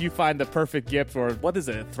can help you find the perfect gift for, what is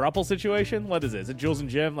it, a throuple situation? What is it? Is it Jules and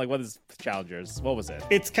Jim? Like, what is Challengers? What was it?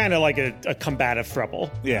 It's kind of like a combative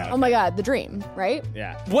throuple. Yeah. Oh my god, the dream, right?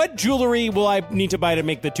 Yeah. What jewelry will I need to buy to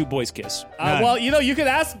make the two boys kiss? Well, you could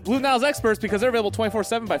ask Blue Nile's experts because they're available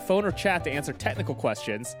 24/7 by phone or chat to answer technical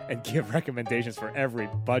questions and give recommendations for every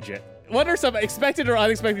budget. What are some expected or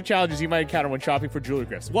unexpected challenges you might encounter when shopping for jewelry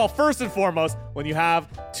gifts? Well, first and foremost, when you have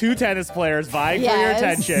two tennis players vying for your Yes.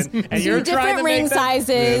 attention and Two you're trying different to ring make them,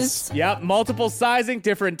 sizes. Yep, multiple sizing,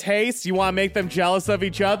 different tastes. You want to make them jealous of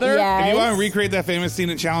each other. Yes. If you want to recreate that famous scene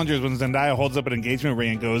in Challengers when Zendaya holds up an engagement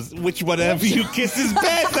ring and goes, which whatever you kiss is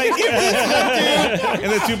best, I give this one to.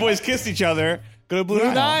 And the two boys kiss each other. Go to Blue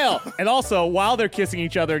Blue Nile. Nile. And also, while they're kissing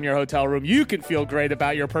each other in your hotel room, you can feel great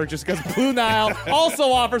about your purchase because Blue Nile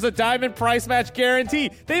also offers a diamond price match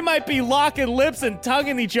guarantee. They might be locking lips and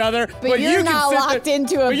tonguing each other, but you're you can not sit locked there-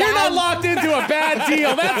 into a but you're not bad- locked into a bad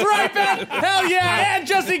deal. That's right, Ben. Hell yeah. And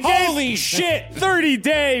just in case, Holy shit!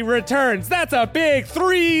 30-day returns. That's a big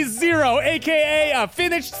 3-0, aka a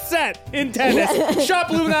finished set in tennis. Shop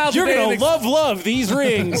Blue Nile You're today. gonna and love these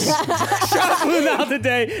rings. Shop Blue Nile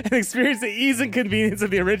today and experience the ease and convenience of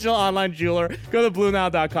the original online jeweler. Go to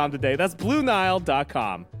BlueNile.com today. That's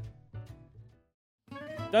BlueNile.com.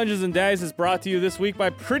 Dungeons and Dice is brought to you this week by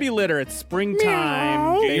Pretty Litter. It's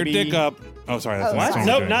springtime, Get your baby. dick up. Oh, sorry. That's Oh, the next sorry.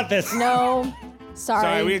 one. Nope, not this. No. Sorry.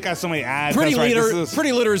 Sorry, we got so many ads. Pretty That's right, litter. this is-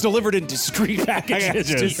 Pretty litter is delivered in discreet packages.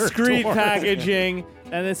 to your Discreet door. packaging,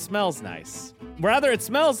 and it smells nice. Rather, it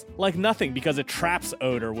smells like nothing because it traps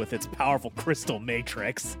odor with its powerful crystal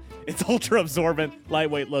matrix. It's ultra absorbent,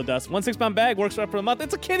 lightweight, low dust. 1 6-pound bag works right for the month.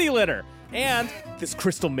 It's a kitty litter. And this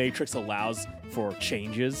crystal matrix allows for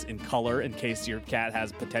changes in color in case your cat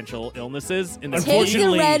has potential illnesses. In the Take the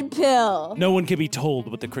Unfortunately- red pill. No one can be told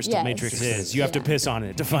what the crystal Yes. matrix is. You have to piss on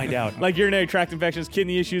it to find out. like urinary tract infections,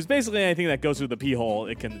 kidney issues, basically anything that goes through the pee hole,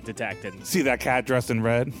 it can detect and See that cat dressed in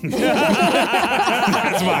red?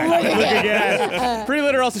 That's mine. Look look again. again. Pretty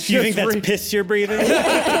Litter also Do you ships think that's free. piss you're breathing?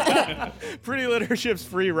 Pretty Litter ships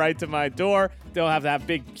free right to my door. Don't have to have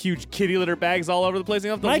big, huge kitty litter bags all over the place.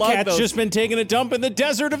 You don't have My to lug cat's those. just been taking a dump in the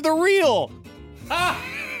desert of the real. I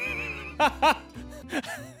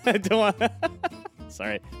don't want.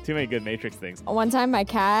 Sorry, too many good Matrix things. One time my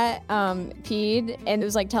cat peed and it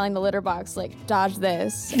was like telling the litter box, like, dodge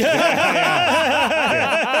this.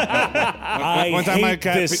 I One time hate my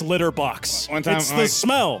cat this litter box. One time it's my- the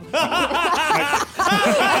smell.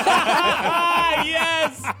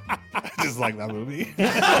 Yes, I just like that movie.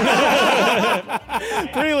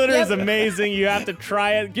 Pretty Litter is amazing. You have to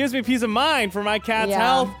try it. Gives me peace of mind for my cat's Yeah.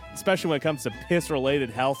 health, especially when it comes to piss-related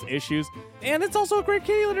health issues. And it's also a great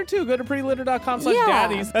kitty litter too. Go to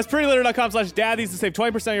prettylitter.com/daddies. That's prettylitter.com/daddies to save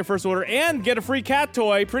 20% on your first order and get a free cat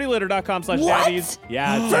toy. Prettylitter.com/daddies.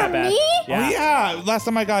 Yeah, it's that bad. me? Yeah. Oh, yeah. Last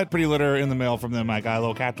time I got Pretty Litter in the mail from them, I got a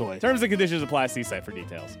little cat toy. Terms and conditions apply. See site for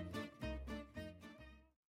details.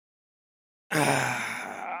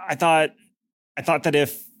 I thought that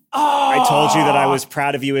if I told you that I was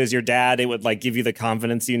proud of you as your dad, it would like give you the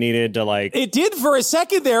confidence you needed to like. It did for a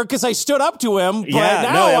second there because I stood up to him. But Yeah,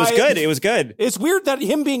 now no, it was good. It was good. It's weird that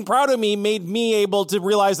him being proud of me made me able to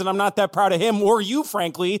realize that I'm not that proud of him or you,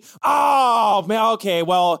 frankly. Oh man, okay,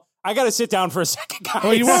 well. I got to sit down for a second, guys.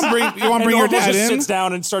 Oh, you want to bring And your Normal dad just in? sits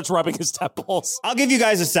down and starts rubbing his temples. I'll give you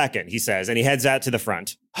guys a second, he says, and he heads out to the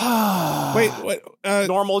front. Wait, what?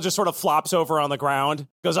 Normal just sort of flops over on the ground.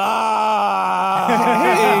 Goes,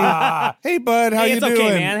 ah. Hey, bud, how Hey, you it's doing?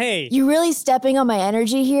 okay, man. Hey. You're really stepping on my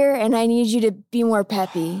energy here, and I need you to be more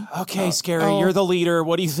peppy. Okay, Scary, you're the leader.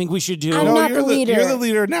 What do you think we should do? I'm not the leader. You're the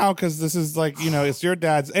leader now because this is like, it's your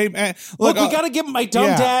dad's. Hey, man, Look, look, we got to get my dumb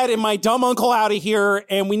yeah. dad and my dumb uncle out of here,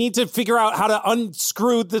 and we need to figure out how to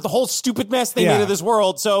unscrew the whole stupid mess they Yeah. made of this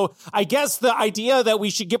world. So I guess the idea that we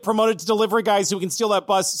should get promoted to delivery guys who can steal that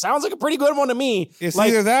bus sounds like a pretty good one to me. It's Like,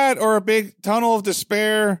 either that or a big tunnel of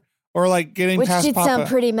despair or like getting Which past did Papa. sound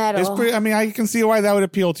pretty metal. It's pretty, I mean, I can see why that would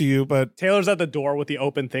appeal to you, but Taylor's at the door with the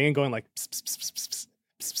open thing and going like pss, pss, pss, pss, pss,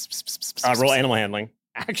 pss, pss, pss, pss, pss, Roll pss. animal handling.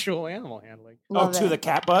 Actual animal handling. Love to it. the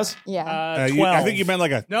cat bus? Yeah. 12. I think you meant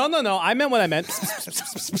like a. No. I meant what I meant.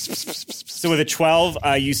 So with a 12,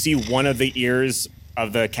 you see one of the ears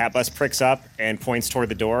of the cat bus pricks up and points toward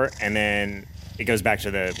the door, and then it goes back to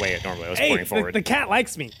the way it normally was, Hey, pointing forward. the cat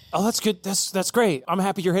likes me. Oh, that's good. That's great. I'm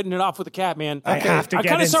happy you're hitting it off with the cat, man. I have to I'm get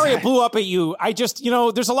kind of sorry it inside. blew up at you. I just,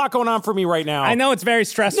 there's a lot going on for me right now. I know it's very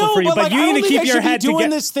stressful No, for you, but, but like, you I don't need to think keep I your should be head doing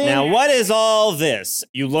together. this thing. Now, what is all this?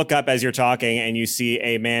 You look up as you're talking, and you see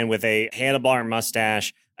a man with a handlebar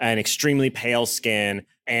mustache, an extremely pale skin,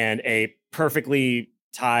 and a perfectly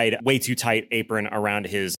tied, way too tight apron around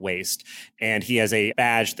his waist. And he has a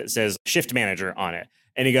badge that says shift manager on it.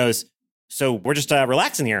 And he goes, so we're just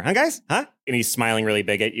relaxing here, huh, guys? Huh? And he's smiling really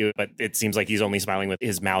big at you, but it seems like he's only smiling with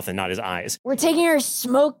his mouth and not his eyes. We're taking our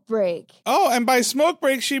smoke break. Oh, and by smoke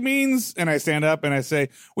break, she means, and I stand up and I say,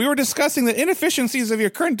 we were discussing the inefficiencies of your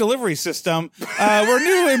current delivery system. We're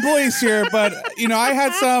new employees here, but, I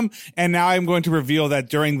had some, and now I'm going to reveal that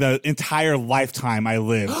during the entire lifetime I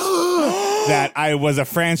lived, that I was a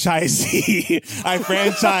franchisee. I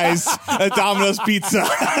franchised a Domino's Pizza.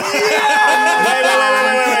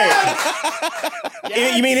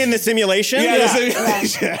 Wait. You mean in the simulation? Yeah, the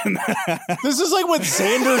simulation. This is like when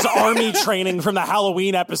Xander's army training from the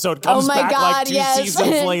Halloween episode comes Oh my back God, like 2 yes. seasons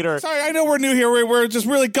later. Sorry, I know we're new here. We're just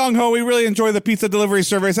really gung-ho. We really enjoy the pizza delivery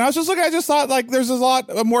service. And I was just looking, I just thought like there's a lot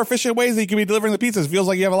of more efficient ways that you can be delivering the pizzas. It feels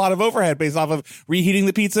like you have a lot of overhead based off of reheating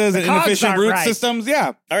the pizzas and cogs inefficient aren't route right. systems.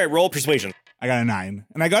 Yeah. All right, roll persuasion. I got a 9.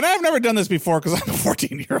 And I go, I've never done this before because I'm a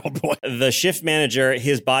 14-year-old boy. The shift manager,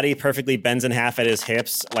 his body perfectly bends in half at his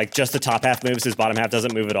hips. Like just the top half moves, his bottom half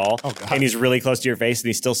doesn't move at all. Oh, God. And he's really close to your face and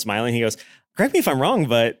he's still smiling. He goes, correct me if I'm wrong,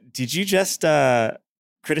 but did you just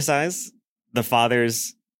criticize the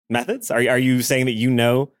father's methods? Are you saying that you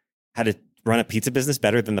know how to run a pizza business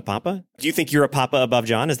better than the Papa? Do you think you're a Papa above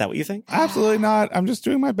John? Is that what you think? Absolutely not. I'm just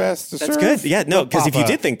doing my best to That's serve. good. Yeah, no, the because if you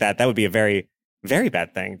Papa. did think that would be a very, very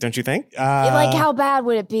bad thing, don't you think? Like, how bad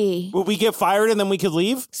would it be? Will we get fired and then we could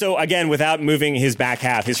leave? So again, without moving his back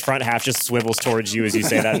half, his front half just swivels towards you as you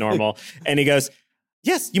say that normal. And he goes,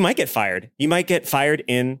 yes, you might get fired. You might get fired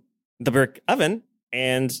in the brick oven.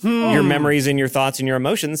 And your memories and your thoughts and your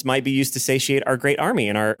emotions might be used to satiate our great army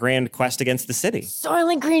in our grand quest against the city.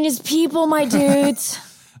 Soylent Green is people, my dudes.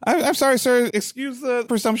 I'm sorry, sir. Excuse the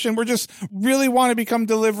presumption. We're just really want to become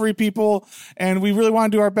delivery people, and we really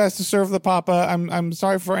want to do our best to serve the Papa. I'm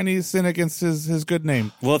sorry for any sin against his good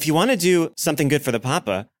name. Well, if you want to do something good for the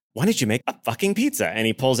Papa, why don't you make a fucking pizza? And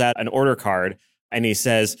he pulls out an order card and he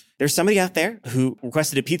says, there's somebody out there who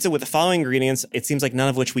requested a pizza with the following ingredients. It seems like none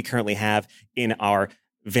of which we currently have in our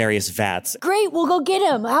various vats. Great, we'll go get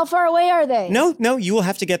him. How far away are they? No, you will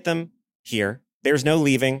have to get them here. There's no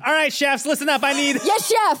leaving. All right, chefs, listen up. I need.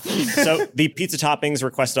 Yes, chef. So the pizza toppings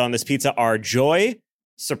requested on this pizza are joy,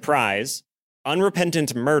 surprise,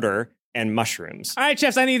 unrepentant murder, and mushrooms. All right,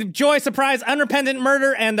 chefs, I need joy, surprise, unrepentant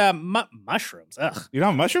murder, and mushrooms. Ugh. You don't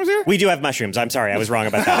have mushrooms here? We do have mushrooms. I'm sorry, I was wrong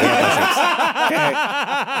about that. We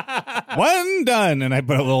have mushrooms. One done. And I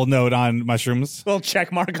put a little note on mushrooms. Little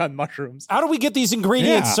check mark on mushrooms. How do we get these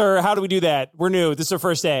ingredients, Yeah. sir? How do we do that? We're new. This is our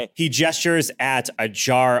first day. He gestures at a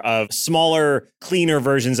jar of smaller, cleaner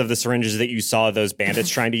versions of the syringes that you saw those bandits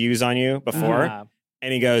trying to use on you before.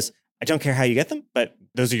 And he goes, I don't care how you get them, but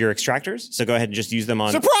those are your extractors. So go ahead and just use them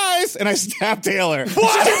on. Surprise! And I stab Taylor.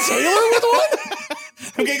 What? Taylor with one?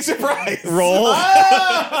 I'm getting surprised. Roll.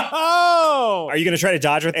 Oh! Are you going to try to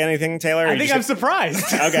dodge with anything, Taylor? I think I'm surprised.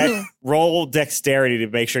 Okay. Roll dexterity to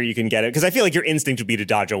make sure you can get it. Because I feel like your instinct would be to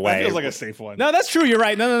dodge away. That feels like a safe one. No, that's true. You're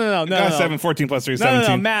right. No. Got 7, 14 plus 3, No,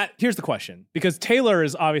 17. Matt, here's the question. Because Taylor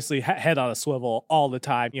is obviously head on a swivel all the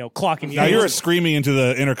time, clocking Now you. you're screaming into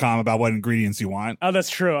the intercom about what ingredients you want. Oh, that's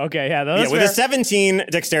true. Okay, yeah. That's With fair. a 17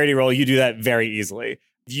 dexterity roll, you do that very easily.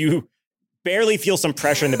 You barely feel some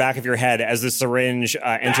pressure in the back of your head as the syringe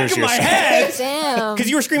enters your my head. Damn. Because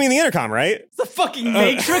you were screaming in the intercom, right? It's the fucking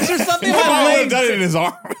Matrix or something. If My I would have legs. done it in his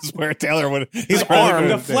arm is where Taylor would. His arm.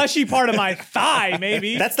 The fleshy part of my thigh,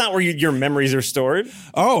 maybe. That's not where your memories are stored.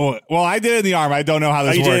 Oh, well, I did it in the arm. I don't know how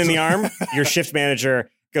this You works. did it in the arm? Your shift manager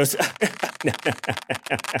goes, no.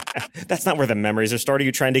 That's not where the memories are stored. Are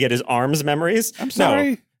you trying to get his arm's memories? I'm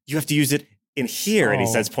sorry. No, you have to use it in here. And he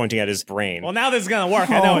Oh. says, pointing at his brain. Well, now this is going to work.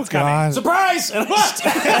 I know it's coming. God. Surprise! And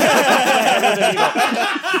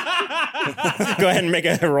Go ahead and make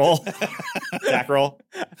a roll. Back roll.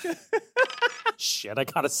 Shit, I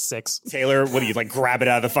got a 6. Taylor, what do you, grab it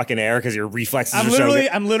out of the fucking air because your reflexes are so good?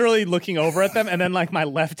 I'm literally looking over at them, and then my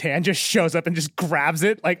left hand just shows up and just grabs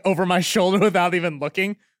it over my shoulder without even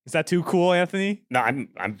looking. Is that too cool, Anthony? No, I'm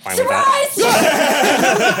fine with that.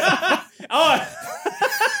 Oh,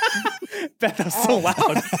 that was so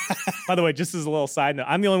loud. By the way, just as a little side note,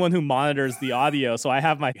 I'm the only one who monitors the audio, so I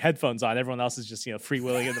have my headphones on. Everyone else is just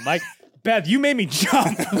freewheeling in the mic. Beth, you made me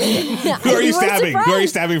jump. Who are you stabbing? Who are you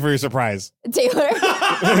stabbing for your surprise? Taylor.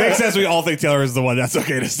 It makes sense. We all think Taylor is the one. That's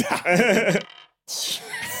okay to stab.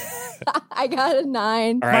 I got a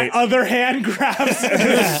 9. All right. My other hand grabs.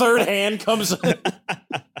 Your third hand comes.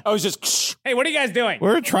 I was just. Hey, what are you guys doing?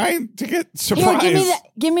 We're trying to get Here, surprised.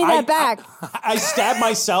 give me that back. I stabbed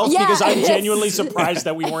myself Yeah. because I'm genuinely surprised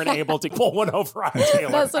that we weren't able to pull one over on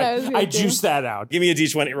Taylor. That's what I was gonna I do. juiced that out. Give me a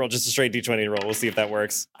D20 roll, just a straight D20 roll. We'll see if that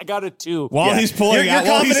works. I got a 2. While Yeah. he's pulling Your out,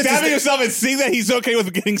 while he's confidence is- stabbing himself and seeing that he's okay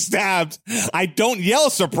with getting stabbed, I don't yell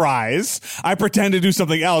surprise. I pretend to do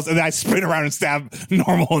something else, and then I spin around and stab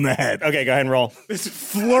Normal in the head. Okay, go ahead and roll. This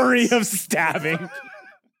flurry of stabbing.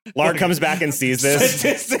 Lark comes back and sees this.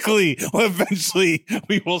 Statistically, eventually,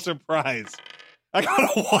 we will surprise. I got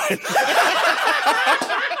a 1.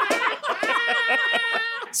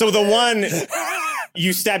 So the one,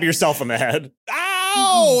 you stab yourself in the head.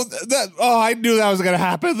 Ow! I knew that was going to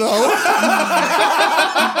happen, though.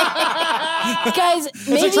 Guys, It's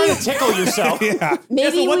like trying to tickle yourself. Yeah.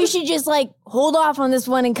 maybe we should just hold off on this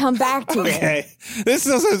one and come back to it. Okay. This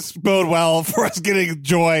doesn't bode well for us getting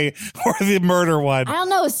joy for the murder one. I don't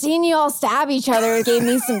know. Seeing you all stab each other gave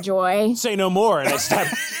me some joy. Say no more. And I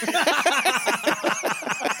stabbed.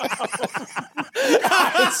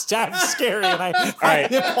 I stabbed Scary and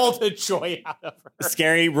I pulled the joy out of her.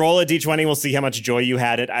 Scary, roll a D20. We'll see how much joy you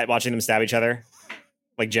had at watching them stab each other.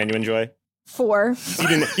 Like genuine joy. 4. You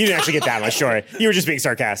didn't actually get that much joy. You were just being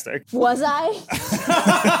sarcastic. Was I?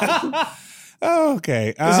 Oh, okay.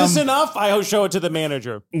 Is this enough? I show it to the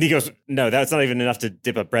manager. And he goes, no, that's not even enough to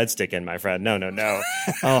dip a breadstick in, my friend. No.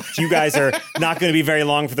 Oh, you guys are not going to be very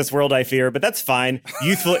long for this world, I fear, but that's fine.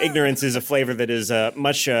 Youthful ignorance is a flavor that is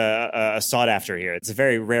much sought after here. It's a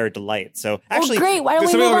very rare delight. So actually, great. Why don't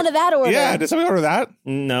we move on to that order? Yeah, did somebody order that?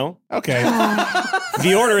 No. Okay.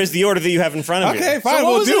 The order is the order that you have in front of you. Okay, fine, So what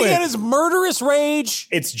we'll was do it again? it. Is murderous rage,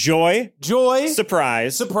 It's joy, joy,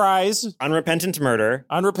 surprise, unrepentant murder,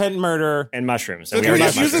 unrepentant murder. and mushrooms. So And can we already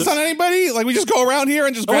just have use this mushrooms. on anybody? Like we just go around here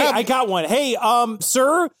and just Oh, wait, grab? I got one. Hey,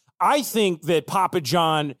 sir, I think that Papa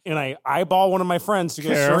John, and I eyeball one of my friends to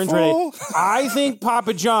go syringe ready. Careful. I think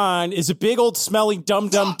Papa John is a big old smelly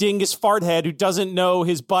dum-dum dingus farthead who doesn't know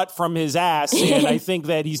his butt from his ass, and I think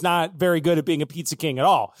that he's not very good at being a pizza king at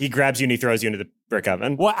all. He grabs you and he throws you into the brick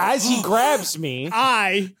oven. Well, as he grabs me,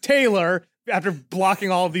 I, Taylor, after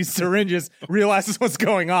blocking all of these syringes, realizes what's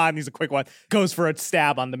going on. He's a quick one. Goes for a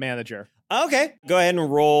stab on the manager. Okay, go ahead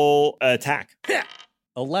and roll attack.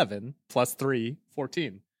 11 plus 3,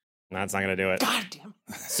 14. No, that's not going to do it. God damn.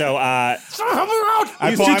 So,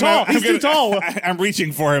 He's too tall. He's too tall. I'm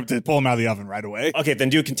reaching for him to pull him out of the oven right away. okay, then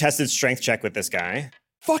do a contested strength check with this guy.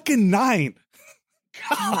 Fucking 9.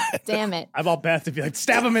 Damn it. I'm all Beth to be like,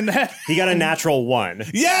 stab him in the head. He got a natural 1.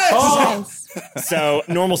 Yes! Nice. So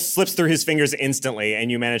Normal slips through his fingers instantly, and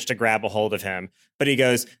you manage to grab a hold of him. But he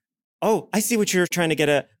goes, oh, I see what you're trying to get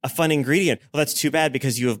a fun ingredient. Well, that's too bad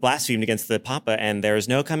because you have blasphemed against the Papa, and there's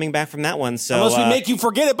no coming back from that one. So Unless we make you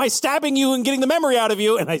forget it by stabbing you and getting the memory out of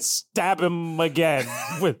you, and I stab him again.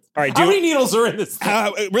 With All right, how do- many needles are in this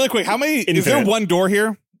thing? Really quick, how many? Is there Infinite. one door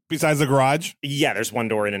here besides the garage? yeah, there's one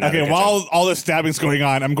door in another. Okay, kitchen. while all this stabbing's going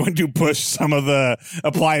on, I'm going to push some of the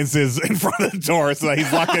appliances in front of the door so that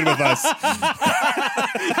he's locked in with us.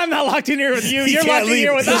 I'm not locked in here with you. He You're can't locked in leave.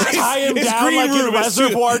 here with us. Tie him His down green like in room is too-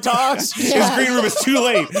 Reservoir Dogs. His green room is too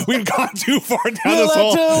late. We've gone too far down this Well, I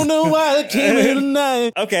hole. don't know why they came here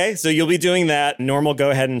tonight. Okay, so you'll be doing that. Normal, go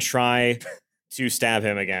ahead and try to stab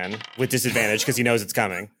him again with disadvantage because he knows it's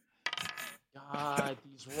coming. God,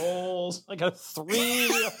 these rolls. I got a 3.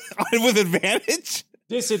 With advantage?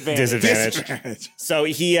 Disadvantage. So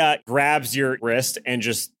he grabs your wrist and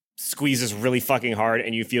just squeezes really fucking hard,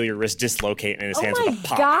 and you feel your wrist dislocate in his Oh hands my with a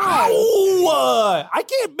pop. God. Oh, I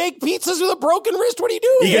can't make pizzas with a broken wrist. What are you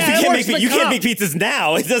doing? Because Yeah, it you, works can't make, the you can't cup. make pizzas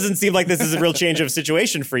now. It doesn't seem like this is a real change of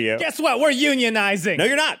situation for you. Guess what? We're unionizing. No,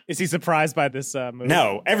 you're not. Is he surprised by this move?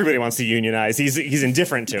 No, everybody wants to unionize. He's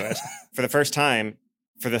indifferent to it. For the first time,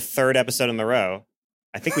 for the 3rd episode in the row,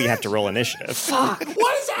 I think we have to roll initiative. What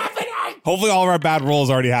is happening? Hopefully all of our bad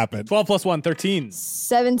rolls already happened. 12 plus 1, 13.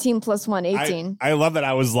 17 plus 1, 18. I love that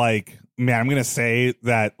I was like, man, I'm going to say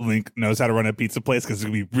that Link knows how to run a pizza place because it's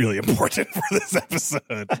going to be really important for this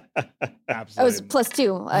episode. I Absolutely. was plus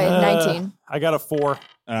 2, 19. I got a 4.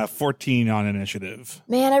 14 on initiative.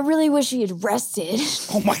 Man, I really wish he had rested.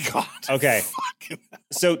 Oh my God. Okay.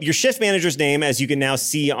 So your shift manager's name, as you can now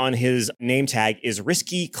see on his name tag, is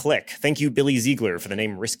Risky Click. Thank you, Billy Ziegler, for the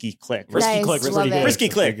name Risky Click. Risky Nice, Click, love pretty it. good. Risky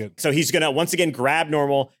Very Click. good. So he's going to once again grab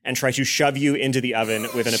Normal and try to shove you into the oven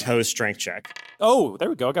with an opposed strength check. Oh, there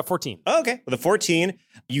we go. I got 14. Okay. With a 14,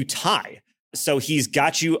 you tie. So he's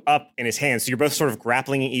got you up in his hands. So you're both sort of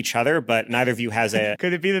grappling each other, but neither of you has a...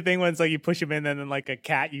 Could it be the thing when it's like you push him in and then like a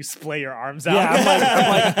cat, you splay your arms out? Yeah,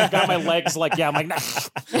 I'm like, got my legs like, yeah, I'm like, nah.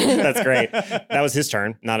 That's great. That was his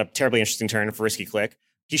turn. Not a terribly interesting turn for Risky Click.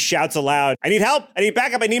 He shouts aloud, I need help. I need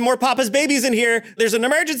backup. I need more Papa's babies in here. There's an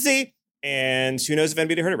emergency. And who knows if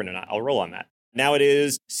anybody heard of it or not. I'll roll on that. Now it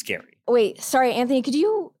is Scary. Wait, sorry, Anthony, could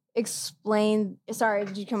you explain? Sorry,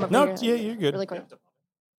 did you come up No, here? yeah, you're good. Really quick.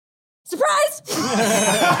 Surprise!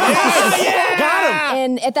 Got him.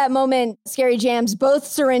 And at that moment, Scary jams both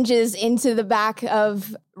syringes into the back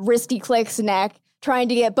of Risky Click's neck, trying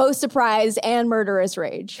to get both surprise and murderous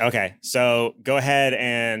rage. Okay, so go ahead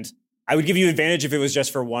and I would give you advantage if it was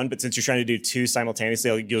just for one, but since you're trying to do two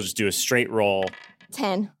simultaneously, you'll just do a straight roll.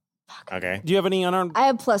 10. Okay, Do you have any unarmed? I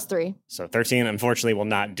have plus 3. so 13 unfortunately will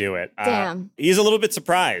not do it. Damn. He's a little bit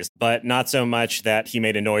surprised, but not so much that he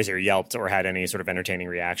made a noise or yelped or had any sort of entertaining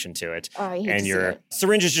reaction to it. Oh, I hate to And see your it.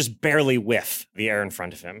 syringes just barely whiff the air in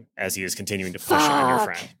front of him as he is continuing to push on your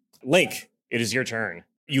Fuck. friend. Link, it is your turn.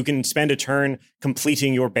 You can spend a turn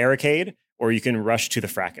completing your barricade, or you can rush to the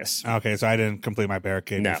fracas. Okay, so I didn't complete my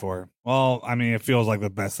barricade No. before. Well, I mean, it feels like the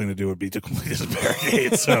best thing to do would be to complete this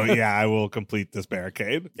barricade. So yeah, I will complete this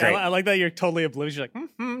barricade. Great. I like that you're totally oblivious. You're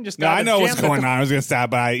like, just No, got I to know what's jam going on. I was gonna stab,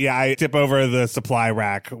 but I tip over the supply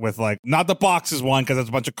rack with like not the boxes one because it's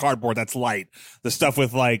a bunch of cardboard that's light. The stuff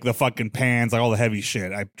with like the fucking pans, like all the heavy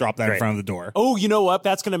shit. I drop that in Great. front of the door. Oh, you know what?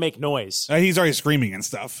 That's going to make noise. He's already screaming and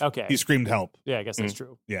stuff. Okay. He screamed help. Yeah, I guess that's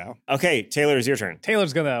true. Yeah. Okay, Taylor, it's your turn.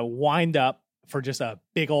 Taylor's gonna wind up for just a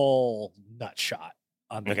big ol' nut shot.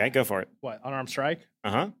 On the, Okay, go for it. What, unarmed strike?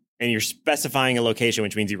 Uh-huh. And you're specifying a location,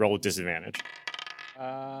 which means you roll with disadvantage.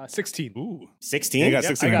 16. Ooh. 16? You got Yep,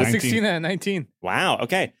 16 I and got 19. 16 and 19. Wow,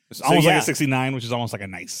 okay. It's So, almost yeah, like a 69, which is almost like a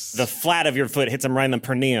nice. the flat of your foot hits him right in the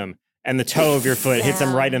perineum, and the toe of your foot hits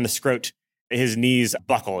him right in the scrot. His knees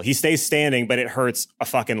buckle. He stays standing, but it hurts a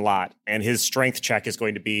fucking lot. And his strength check is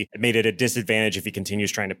going to be made at a disadvantage if he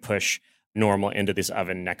continues trying to push Normal into this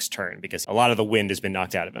oven next turn, because a lot of the wind has been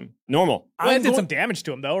knocked out of him. Normal. Well, it did some damage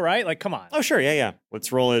to him, though, right? Like, come on. Oh, sure. Yeah.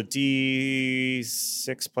 Let's roll a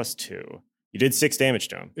d6 plus 2. You did 6 damage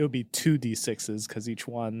to him. It would be 2d6s because each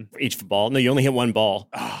one. For each ball. No, you only hit one ball.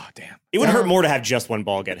 Oh, damn. It would hurt more to have just one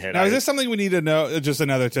ball get hit. Now, is this something we need to know? Just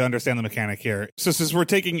another to understand the mechanic here. So, since we're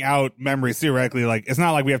taking out memories theoretically, like it's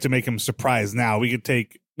not like we have to make him surprised now. We could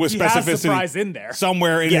take with He has specificity surprise in there.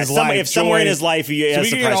 somewhere in Yeah, his life. if somewhere in joy. his life he so has we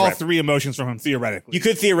can get surprise all rep. 3 emotions from him theoretically. You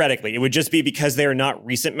could theoretically. It would just be because they're not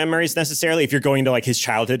recent memories necessarily. If you're going to like his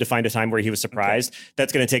childhood to find a time where he was surprised,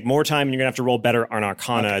 that's going to take more time, and you're going to have to roll better on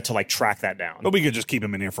Arcana to like track that down. But we could just keep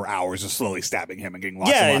him in here for hours, just slowly stabbing him and getting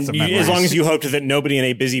lots Yeah, and lots and of memories. as long as you hoped that nobody in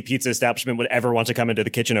a busy pizza establishment would ever want to come into the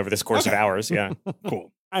kitchen over this course of hours. Yeah.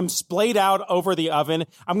 Cool. I'm splayed out over the oven.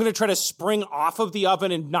 I'm going to try to spring off of the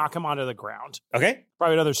oven and knock him onto the ground. Okay.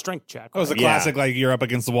 Probably another strength check. That was a Yeah. classic, like you're up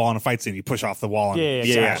against the wall in a fight scene. You push off the wall and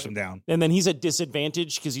Yeah, smash him down. And then he's at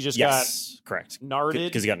disadvantage because he just Yes. Correct. got narded.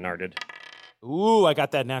 Because he got narded. Ooh, I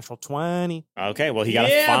got that natural 20. Okay. Well, he got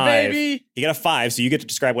Yeah, a 5. baby. He got a 5, so you get to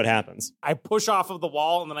describe what happens. I push off of the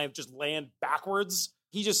wall and then I just land backwards.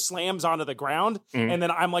 He just slams onto the ground and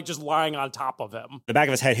then I'm like just lying on top of him. The back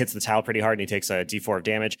of his head hits the towel pretty hard, and he takes a d4 of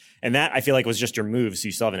damage. And that, I feel like, was just your move, so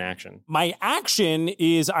you still have an action. My action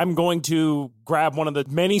is I'm going to grab one of the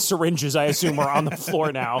many syringes I assume are on the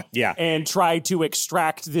floor now. Yeah. And try to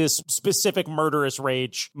extract this specific murderous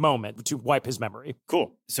rage moment to wipe his memory.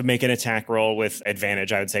 Cool. So make an attack roll with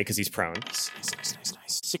advantage, I would say, because he's prone.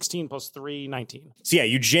 Nice. 16 plus 3, 19. So yeah,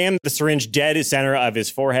 you jam the syringe dead in center of his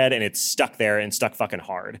forehead, and it's stuck there and stuck fucking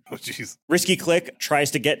hard. Oh, jeez. Risky Click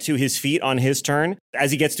tries to get to his feet on his turn.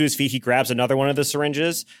 As he gets to his feet, he grabs another one of the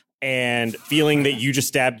syringes, and feeling that you just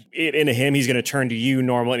stabbed it into him, he's going to turn to you,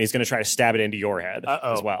 Normal, and he's going to try to stab it into your head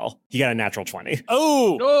as well. He got a natural 20.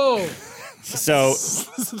 Oh! Oh, So, This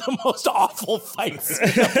is the most awful fights.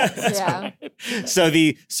 Yeah. so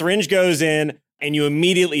the syringe goes in, and you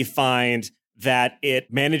immediately find that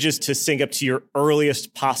it manages to sync up to your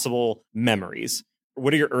earliest possible memories.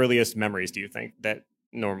 What are your earliest memories, do you think, that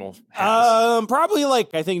Normal has? Probably like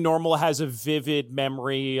I think Normal has a vivid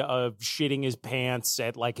memory of shitting his pants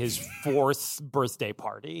at like his 4th birthday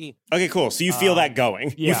party. Okay, cool. So you feel that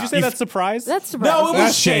going. Yeah. would you say that's surprise? That's surprising. No, it was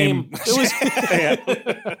That's shame. shame.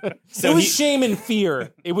 It was shame and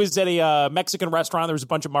fear. It was at a Mexican restaurant. There was a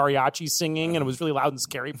bunch of mariachi singing, and it was really loud and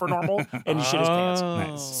scary for Normal. And he shit his pants.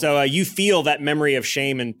 Nice. So you feel that memory of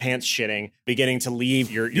shame and pants shitting beginning to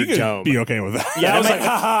leave your You could dome. be okay with that. Yeah, I was like,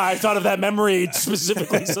 haha, I thought of that memory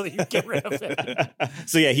specifically so that you get rid of it.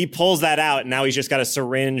 So yeah, he pulls that out, and now he's just got a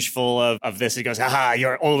syringe full of this. He goes, haha,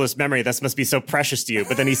 your oldest memory. This must be so precious to you.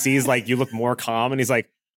 But then he sees like you look more calm, and he's like,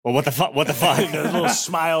 well, what the fuck? What the fuck? A little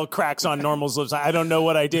smile cracks on Normal's lips. I don't know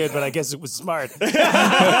what I did, but I guess it was smart.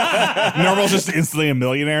 Normal's just instantly a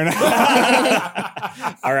millionaire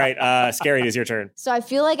now. All right, Scary, it is your turn. So I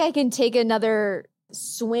feel like I can take another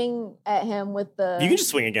swing at him with the. You can just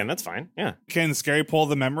swing again. That's fine. Yeah. Can Scary pull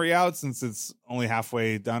the memory out since it's only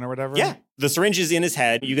halfway done or whatever? Yeah. The syringe is in his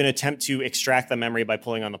head. You can attempt to extract the memory by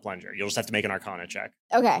pulling on the plunger. You'll just have to make an Arcana check.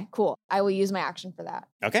 Okay, cool. I will use my action for that.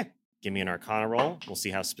 Okay. Give me an Arcana roll. We'll see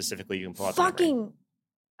how specifically you can pull out the memory. Fucking.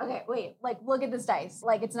 Okay, wait. Like, look at this dice.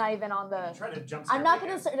 Like, it's not even on the. I'm not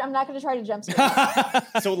gonna try to jump scare.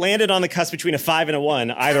 So it landed on the cusp between a 5 and a 1.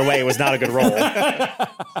 Either way, it was not a good roll.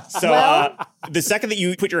 So Well- the second that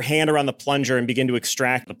you put your hand around the plunger and begin to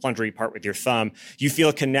extract the plungery part with your thumb, you feel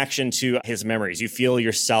a connection to his memories. You feel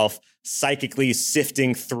yourself psychically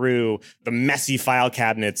sifting through the messy file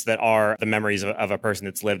cabinets that are the memories of a person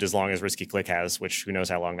that's lived as long as Risky Click has, which who knows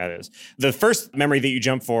how long that is. The first memory that you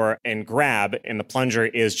jump for and grab in the plunger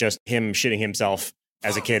is just him shitting himself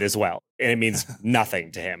as a kid as well. and it means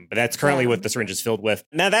nothing to him. But that's currently what the syringe is filled with.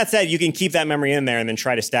 Now, that said, you can keep that memory in there and then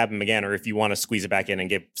try to stab him again, or if you want to squeeze it back in and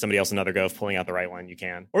give somebody else another go of pulling out the right one, you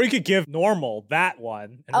can. Or you could give Normal that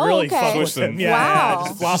one and Oh, really okay. fuck with Twist him. him. Yeah, Wow.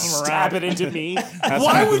 just flop him Stab around. it into me.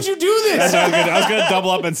 Why would you do this? I was going to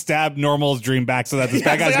double up and stab Normal's dream back so that this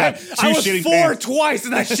bad guy's got two I was shitting 4 pants. twice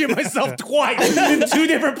and I shit myself twice in 2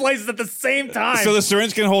 different places at the same time. So the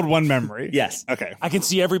syringe can hold one memory. Yes. Okay. I can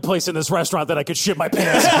see every place in this restaurant that I could shit my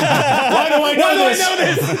pants. Why do I know this?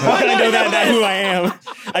 Why do I know that? That's who I am.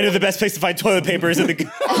 I know the best place to find toilet paper is in the.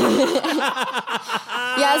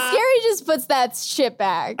 Yeah, Scary just puts that shit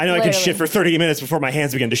back. I know I can literally. shit for 30 minutes before my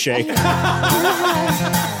hands begin to shake.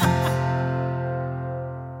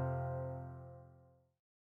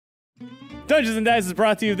 Dungeons and Dice is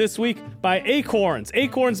brought to you this week by Acorns.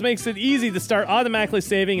 Acorns makes it easy to start automatically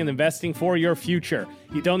saving and investing for your future.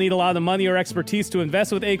 You don't need a lot of money or expertise to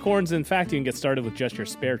invest with Acorns. In fact, you can get started with just your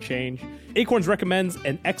spare change. Acorns recommends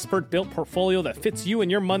an expert-built portfolio that fits you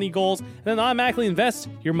and your money goals, and then automatically invests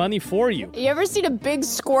your money for you. You ever seen a big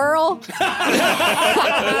squirrel?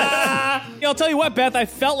 I'll tell you what, Beth, I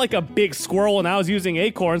felt like a big squirrel when I was using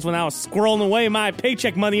Acorns, when I was squirreling away my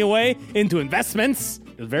paycheck money away into investments.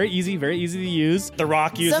 It was very easy to use. The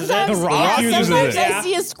Rock uses Sometimes, it. The Rock uses sometimes it, I yeah.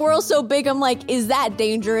 see a squirrel so big, I'm like, is that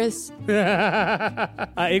dangerous?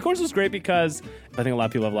 Acorns was great because I think a lot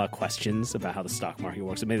of people have a lot of questions about how the stock market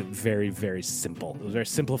works. It made it very, very simple. It was a very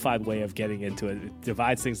simplified way of getting into it. It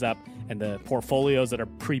divides things up, and the portfolios that are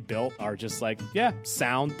pre-built are just like,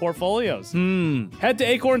 sound portfolios. Head to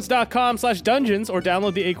acorns.com/dungeons or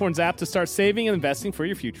download the Acorns app to start saving and investing for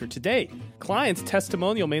your future today. Clients'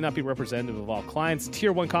 testimonial may not be representative of all clients.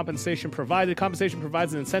 Tier 1 compensation provided. Compensation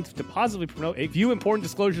provides an incentive to positively promote. View important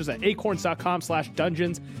disclosures at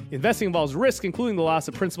acorns.com/dungeons. Investing involves risk, including the loss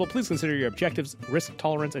of principal. Please consider your objectives, risk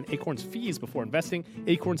tolerance, and Acorns fees before investing.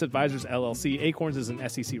 Acorns Advisors, LLC. Acorns is an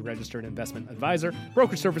SEC-registered investment advisor.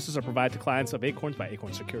 Brokerage services are provided to clients of Acorns by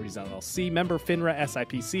Acorns Securities, LLC. Member FINRA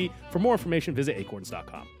SIPC. For more information, visit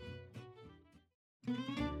acorns.com.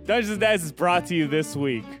 Dungeons & Dice is brought to you this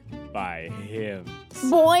week by Hims.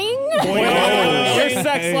 Boing! Your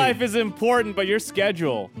sex life is important, but your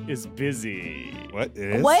schedule is busy. What?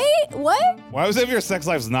 It is? Wait, what? Why was it if your sex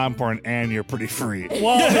life's not important and you're pretty free?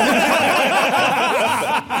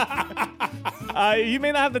 You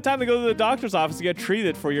may not have the time to go to the doctor's office to get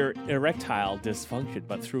treated for your erectile dysfunction,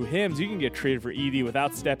 but through Hims, you can get treated for ED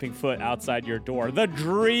without stepping foot outside your door. The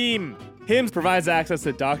dream! Hims provides access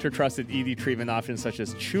to doctor-trusted ED treatment options such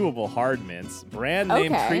as chewable hard mints,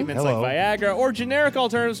 brand-name Okay. treatments Hello. like Viagra, or generic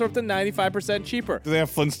alternatives for up to 95% cheaper. Do they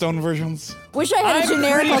have Flintstone versions? Wish I had a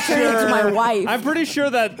generic pretty alternative to my wife. I'm pretty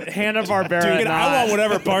sure that Hanna-Barbera Dude, and I want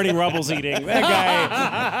whatever Barney Rubble's eating.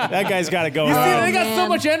 That guy's got to go. You see, on. they got so man.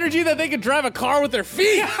 much energy that they can drive a car with their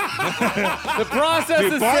feet. The process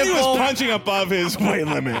Dude, is Barney simple. was punching above his weight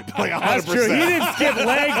limit. Like 100%. That's true. He didn't skip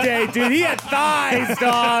leg day, dude. He had thighs,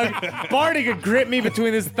 dog. Barney could grip me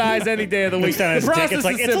between his thighs any day of the week. on his The dick, process it's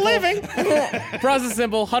like, is it's a simple. living. Process is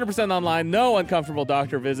simple, 100% online, no uncomfortable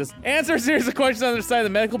doctor visits. Answer a series of questions on their site. The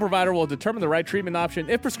medical provider will determine the right treatment option.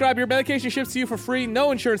 If prescribed, your medication ships to you for free.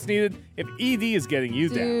 No insurance needed. If ED is getting you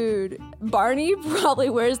down. Dude, Barney probably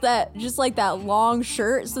wears that, just like that long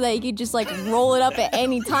shirt so that he could just like roll it up at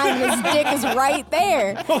any time. His dick is right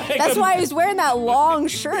there. That's why he's wearing that long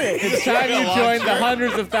shirt. It's time you join the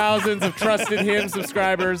hundreds of thousands of trusted Hims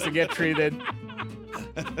subscribers to get treated.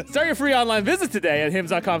 Start your free online visit today at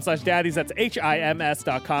hims.com/daddies. That's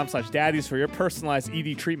HIMS.com/daddies for your personalized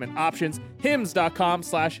ED treatment options.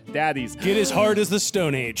 HIMS.com/daddies. Get as hard as the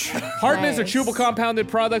Stone Age. Hard mints are Nice. chewable compounded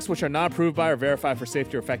products which are not approved by or verified for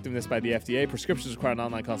safety or effectiveness by the FDA. Prescriptions require an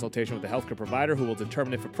online consultation with a healthcare provider who will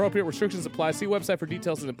determine if appropriate. Restrictions apply. See website for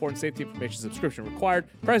details and important safety information. Subscription required.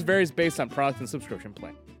 Price varies based on product and subscription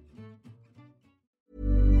plan.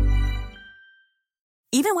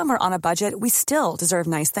 Even when we're on a budget, we still deserve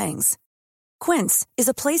nice things. Quince is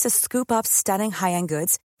a place to scoop up stunning high-end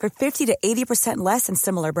goods for 50 to 80% less than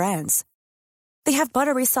similar brands. They have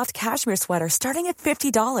buttery soft cashmere sweaters starting at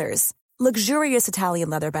 $50, luxurious Italian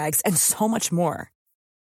leather bags, and so much more.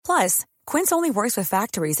 Plus, Quince only works with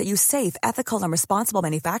factories that use safe, ethical, and responsible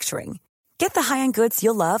manufacturing. Get the high-end goods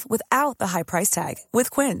you'll love without the high price tag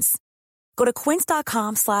with Quince. Go to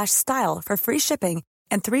quince.com/style for free shipping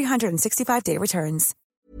and 365-day returns.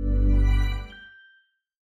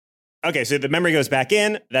 Okay, so the memory goes back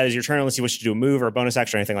in. That is your turn unless you wish to do a move or a bonus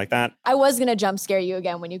action or anything like that. I was going to jump scare you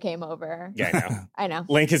again when you came over. Yeah, I know. I know.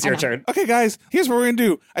 Link, it's your know. turn. Okay, guys, here's what we're gonna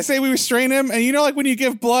do. I say we restrain him, and you know, like when you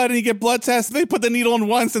give blood and you get blood tests, they put the needle in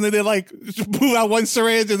once, and then they like move out one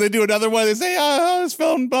syringe, and they do another one. They say, "Oh, it's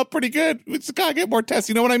filling up pretty good. We just gotta get more tests."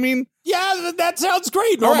 You know what I mean? Yeah, that sounds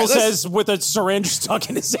great. All Normal right, let's- says with a syringe stuck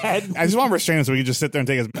in his head. I just want to restrain him so we can just sit there and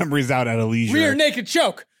take his memories out at a leisure. Rear naked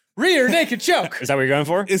choke. Rear naked choke. Is that what you're going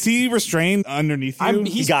for? Is he restrained underneath you?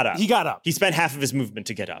 He got up. He got up. He spent half of his movement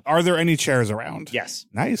to get up. Are there any chairs around? Yes.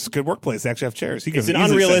 Nice. Good workplace. They actually have chairs. He It's could an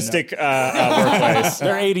easily unrealistic workplace.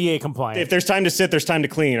 They're ADA compliant. If there's time to sit, there's time to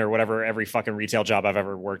clean, or whatever every fucking retail job I've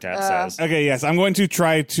ever worked at says. Okay, yes. I'm going to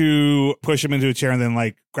try to push him into a chair and then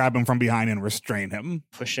like grab him from behind and restrain him.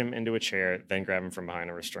 Push him into a chair, then grab him from behind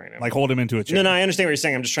and restrain him. Like hold him into a chair. No, I understand what you're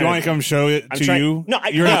saying. I'm just Do you trying want to come show it to you? No,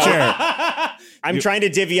 You're in a chair. I'm trying to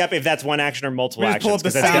divvy up if that's one action or multiple We just pull actions. up the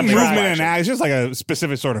 'cause that's sound definitely Movement one and action. act. It's just like a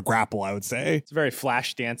specific sort of grapple, I would say. It's a very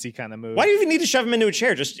flash dancey kind of move. Why do you even need to shove him into a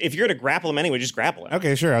chair? Just if you're going to grapple him anyway, just grapple him.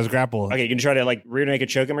 Okay, sure. I was grapple. Okay, you can try to like rear naked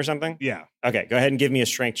choke him or something? Yeah. Okay, go ahead and give me a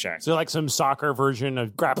strength check. So like some soccer version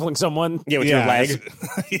of grappling someone. Yeah, with your leg.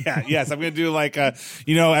 Yeah, yes. I'm going to do like,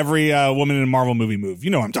 every woman in a Marvel movie move. You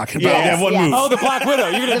know what I'm talking about. Yes, They have one yes. move. Oh, the Black Widow.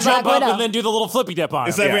 You're going The to jump Black up Widow. and then do the little flippy dip on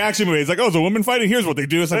It's him. every action movie. It's like, oh, it's a woman fighting. Here's what they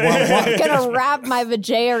do. It's like, what? Gonna wrap my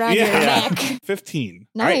vajay around your neck. 15.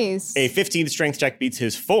 Nice. A 15 strength check beats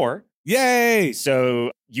his 4. Yay.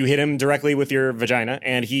 So you hit him directly with your vagina,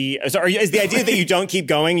 and is the idea that you don't keep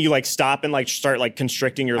going? You like stop and like start like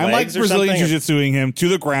constricting your I'm like legs or Brazilian something? jiu-jitsuing him to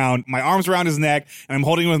the ground, my arms around his neck, and I'm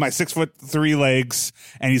holding him with my 6'3" legs,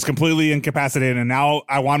 and he's completely incapacitated. And now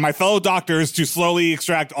I want my fellow doctors to slowly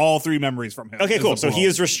extract all 3 memories from him. Okay, As cool. a So he blow.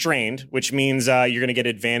 is restrained, which means you're going to get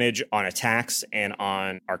advantage on attacks and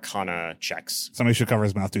on Arcana checks. Somebody should cover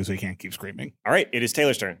his mouth too so he can't keep screaming. All right, it is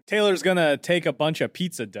Taylor's turn. Taylor's gonna take a bunch of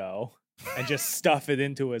pizza dough and just stuff it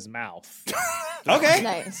into his mouth. Okay.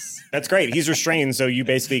 Nice. That's great. He's restrained, so you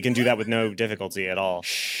basically can do that with no difficulty at all.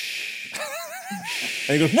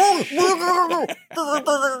 And he goes,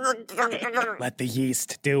 Let the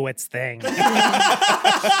yeast do its thing. what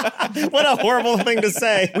a horrible thing to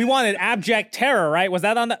say. We wanted abject terror, right? Was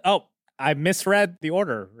that on the? Oh, I misread the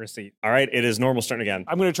order receipt. All right, it is normal turn again.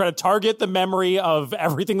 I'm going to try to target the memory of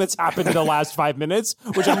everything that's happened in the last 5 minutes,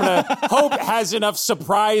 which I'm going to hope has enough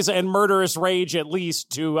surprise and murderous rage at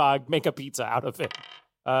least to make a pizza out of it.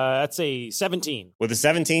 That's a 17. With a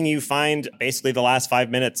 17, you find basically the last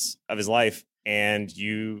 5 minutes of his life, and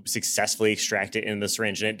you successfully extract it in the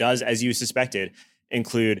syringe. And it does, as you suspected,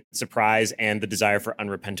 include surprise and the desire for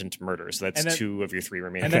unrepentant murder. So that's And then- 2 of your 3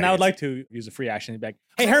 remaining. And then I would like to use a free action and be like,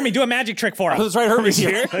 "Hey, Hermie, do a magic trick for Oh, us." that's right, Hermes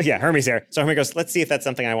here. Yeah, Hermes here. So Hermes goes, let's see if that's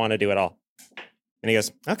something I want to do at all. And he goes,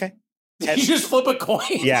 okay. You just flip a coin.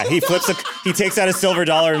 Yeah, he takes out a silver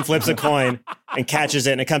dollar and flips a coin and catches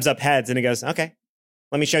it, and it comes up heads, and he goes, okay,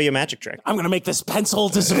 let me show you a magic trick. I'm going to make this pencil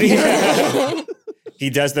disappear. He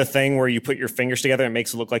does the thing where you put your fingers together and it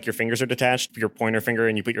makes it look like your fingers are detached, your pointer finger,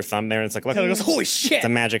 and you put your thumb there, and it's like, look, Taylor goes, "Holy shit!" it's a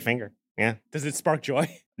magic finger. Yeah. Does it spark joy?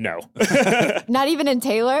 No. Not even in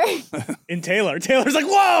Taylor. In Taylor's like,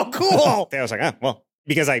 "Whoa, cool!" I was like, oh, well,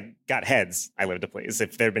 because I got heads, I live to please.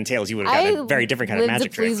 If there had been tails, you would have gotten a very different kind of live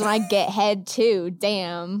magic to please trick. when I get head too.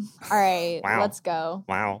 Damn. All right, Wow. let's go.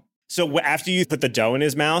 Wow. So after you put the dough in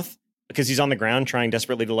his mouth, because he's on the ground trying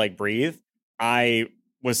desperately to like breathe, I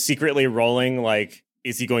was secretly rolling like,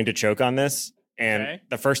 is he going to choke on this? And Okay.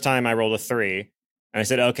 the first time I rolled a 3, and I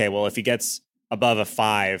said, okay, well, if he gets above a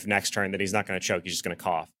 5 next turn, then he's not going to choke. He's just going to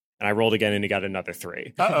cough. And I rolled again and he got another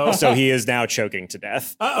 3. Uh-oh. So he is now choking to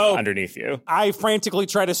death Uh-oh. underneath you. I frantically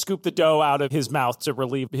try to scoop the dough out of his mouth to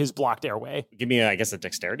relieve his blocked airway. Give me, I guess, a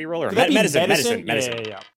dexterity roll or Could that be medicine.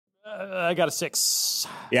 Yeah. I got a 6.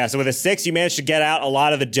 Yeah, so with a 6, you managed to get out a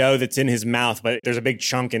lot of the dough that's in his mouth, but there's a big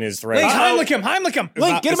chunk in his throat. Link, Heimlich him! Heimlich him!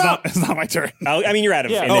 Link, get him out! It's not my turn. Oh, I mean, you're out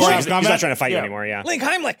of Yeah. initiative. Oh, we're out of He's combat? not trying to fight you Yeah. anymore, yeah. Link,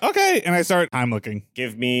 Heimlich! Okay, and I start. I'm looking.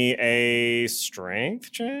 Give me a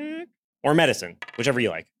strength check or medicine, whichever you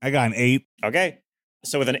like. I got an 8. Okay.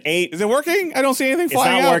 So with an 8, Is it working? I don't see anything it's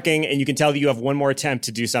flying not out. working, and you can tell that you have one more attempt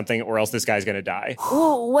to do something, or else this guy's going to die.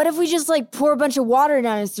 Ooh, what if we just like pour a bunch of water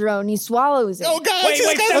down his throat and he swallows it? Oh God! Wait, this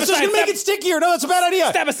guy's- step That's just going to aside, make it stickier. No, that's a bad idea.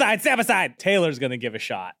 Step aside, step aside. Taylor's gonna give a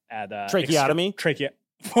shot at Tracheotomy?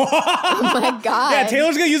 Oh my god. Yeah,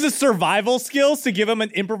 Taylor's gonna use his survival skills to give him an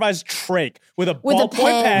improvised trach with a With a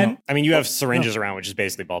ballpoint pen. pen. I mean, you have syringes around, which is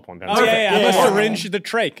basically ballpoint pens. Oh yeah, I'm Yeah. gonna syringe the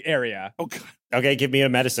trach area. Oh God! Okay, give me a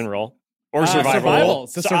medicine roll. Or survival. roll.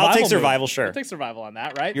 It's a So survival I'll take move. survival, sure. I'll take survival on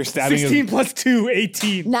that, right? You're stabbing 16 plus 2,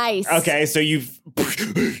 18. Nice. Okay, so you've...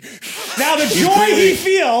 Now the joy he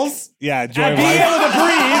feels Yeah, joy Being life. able to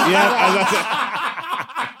breathe. Yeah,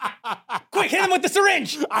 Quick, hit him with the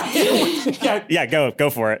syringe. Yeah, go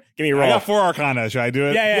for it. Give me a I roll. got 4 Arcana. Should I do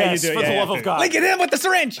it? Yeah, yes, you do it. for the yeah, love yeah. of God. Lincoln, hit him with the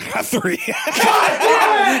syringe. I got 3.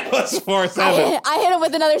 Plus 4, 7. I hit him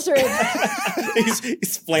with another syringe.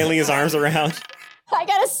 he's flailing his arms around. I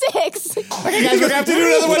got a 6. Okay, guys, we're gonna have to do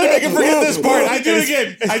another one to make him forget this part. I do it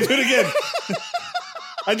again.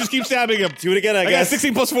 I just keep stabbing him. Do it again, I I got guess.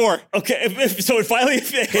 16 plus 4. Okay, so it finally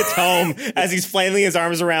hits home as he's flailing his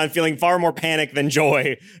arms around, feeling far more panic than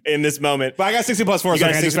joy in this moment. But I got 16 plus 4, so got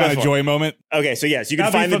I can just 16 find a plus 4. joy moment. Okay, so yes, you can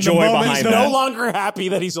That'd be find the from the joy moment behind he's no that. longer happy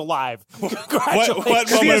that he's alive. Congratulations. What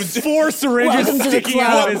He moment has of 4 syringes Welcome to the sticking club.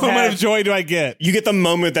 out of what his moment head. of joy do I get? You get the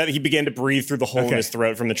moment that he began to breathe through the hole in Okay. his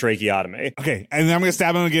throat from the tracheotomy. Okay, and then I'm gonna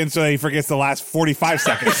stab him again so that he forgets the last 45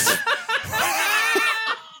 seconds.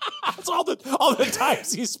 That's all the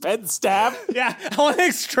times he spent stabbed. Yeah, I want to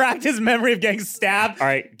extract his memory of getting stabbed. All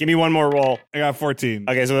right, give me one more roll. I got 14.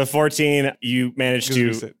 Okay, so with 14, you managed Just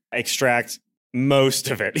miss to it. extract most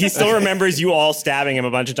of it. He still remembers you all stabbing him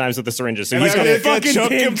a bunch of times with the syringes. So he's I'm going gonna to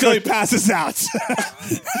choke him till he passes out.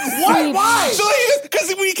 Why? So because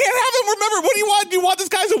we can't have him remember. What do you want? Do you want this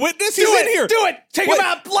guy as a witness? He's in here. Do it. Take What? him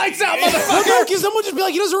out. Lights out, Well, motherfucker. no, because someone just be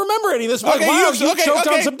like, he doesn't remember any of this. Okay, Wow, you choked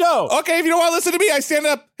on some dough. Okay, if you don't want to listen to me, I stand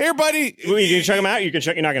up. Here, buddy. You can check him out. You can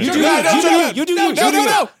check. You're not going to. You do No, you. no, You do no, you. You do you. no, no,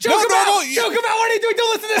 no. Choke him normal. out. Choke him out. What are you doing?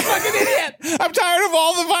 Don't listen to this fucking idiot. I'm tired of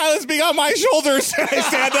all the violence being on my shoulders. I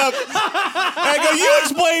stand up. And I go,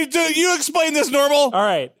 you explain this, Normal. All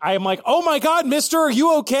right. I am like, oh my God, mister, are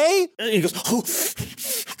you okay? He goes,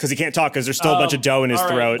 because he can't talk because there's still a bunch of dough in his All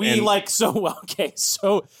right, throat. We and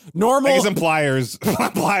so normal. I get some pliers.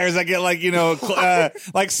 Pliers. I get like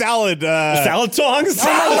salad. salad tongs.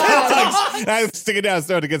 And I stick it down his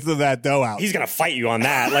throat to get some of that dough out. He's going to fight you on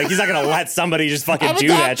that. Like, he's not going to let somebody just fucking I'm a do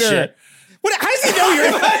that doctor. shit. What? How does he know you're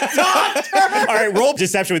a doctor? All right, roll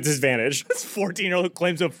deception with disadvantage. This 14-year-old who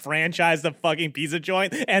claims to have franchised the fucking pizza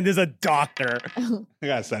joint and is a doctor. I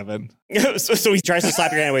got 7. So he tries to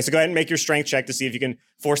slap your hand away. So go ahead and make your strength check to see if you can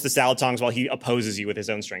force the salad tongs while he opposes you with his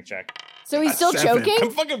own strength check. So he's still 7. choking? I'm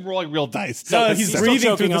fucking rolling real dice. So He's he's still breathing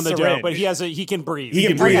choking through on the the dough, syringe. but he can breathe. He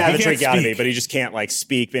can breathe out of the He can't tracheotomy, speak. but he just can't like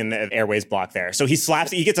speak in the airways block there. So he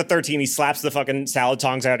gets a 13. He slaps the fucking salad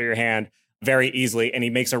tongs out of your hand very easily, and he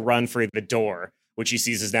makes a run for the door, which he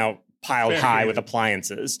sees is now piled Very high good. with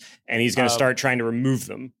appliances, and he's going to start trying to remove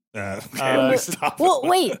them. Stop. Well,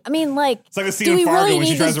 wait. I mean, like, It's like a scene do in we Fargo really when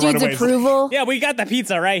she need tries this to run dude's away. approval? Yeah, we got the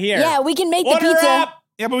pizza right here. Yeah, we can make Order the pizza. up.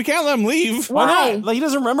 Yeah, but we can't let him leave. Why? Like, he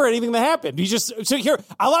doesn't remember anything that happened. So here,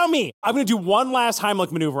 allow me. I'm going to do one last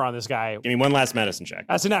Heimlich maneuver on this guy. Give me one last medicine check.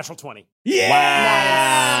 That's a natural 20.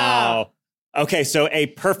 Wow. Okay, so a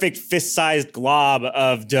perfect fist-sized glob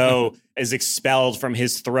of dough is expelled from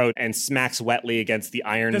his throat and smacks wetly against the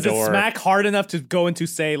iron Does door. it smack hard enough to go into,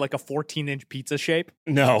 say, like a 14-inch pizza shape?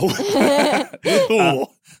 No.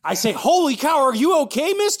 I say, holy cow, are you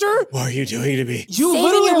okay, mister? What are you doing to me? You Saving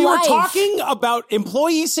literally, your we were life. talking about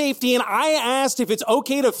employee safety, and I asked if it's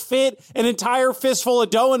okay to fit an entire fistful of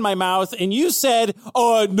dough in my mouth, and you said,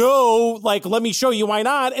 no, like, let me show you why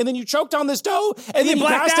not, and then you choked on this dough, and then you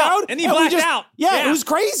blacked passed out, out. and he we blacked out. Yeah, Yeah. it was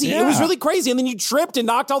crazy. It was really crazy, and then you tripped and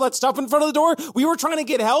knocked all that stuff in front of the door. We were trying to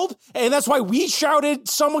get help, and that's why we shouted,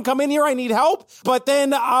 someone come in here, I need help, but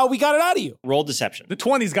then we got it out of you. Roll deception. The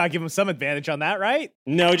 20's got to give him some advantage on that, right?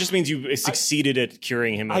 No, it just means you succeeded at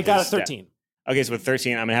curing him. I of got a his step. 13. Okay, so with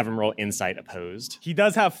 13, I'm going to have him roll insight opposed. He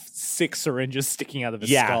does have 6 syringes sticking out of his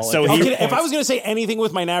Yeah, skull. so at he- different Okay, if I points. was going to say anything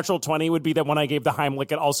with my natural 20 would be that when I gave the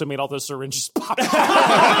Heimlich, it also made all those syringes pop.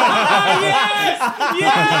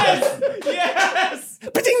 Yes!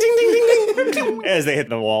 Ding, ding, ding, ding, ding, ding, as they hit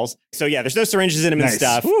the walls. So yeah, there's no syringes in him and Nice.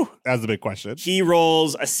 stuff. Whew. That was the big question. He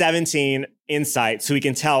rolls a 17 insight, so he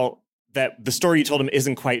can tell that the story you told him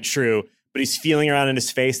isn't quite true, but he's feeling around in his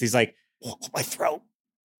face. He's like, my throat.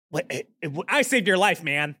 What I saved your life,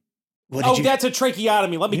 man. did Oh, you... that's a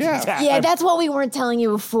tracheotomy. Let me Yeah. keep that. Yeah, that's what we weren't telling you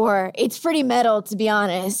before. It's pretty metal, to be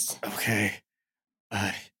honest. Okay.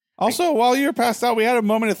 Also, while you were passed out, we had a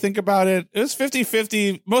moment to think about it. It was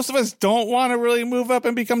 50-50. Most of us don't want to really move up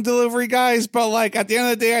and become delivery guys, but like at the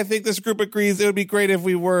end of the day, I think this group agrees it would be great if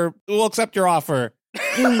we were. We'll accept your offer.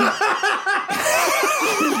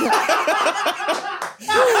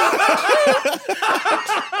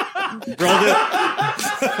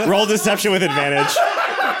 Roll deception with advantage.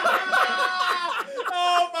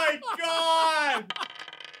 Oh my god!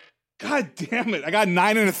 God damn it. I got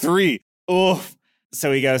 9 and a 3. Oof.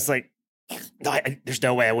 So he goes like, no, there's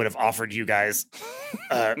no way I would have offered you guys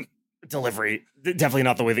delivery. Definitely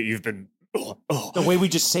not the way that you've been The way we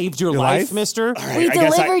just saved your Your life, life? mister. All right, We I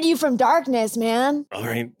guess delivered you from darkness, man. all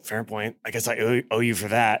right, fair point. I guess I owe you for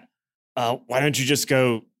that. Why don't you just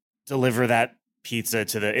go deliver that pizza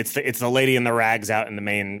to it's the lady in the rags out in the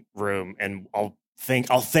main room, and I'll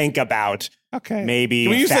think about Okay. maybe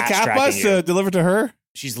Can we use the fast cat tracking bus you. to deliver to her?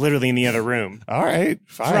 She's literally in the other room. All right.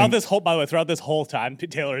 Fine. Throughout this whole time,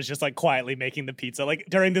 Taylor is just like quietly making the pizza. Like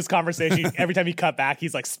during this conversation, every time he cut back,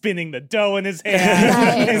 he's like spinning the dough in his hand.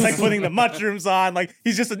 Nice. He's like putting the mushrooms on. Like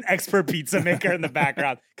he's just an expert pizza maker in the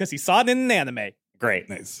background because he saw it in an anime. Great.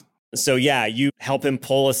 Nice. So yeah, you help him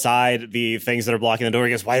pull aside the things that are blocking the door.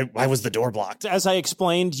 He goes, why was the door blocked? As I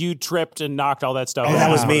explained, you tripped and knocked all that stuff. Oh, out that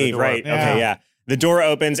was of me, the door. right? Yeah. Okay, yeah. The door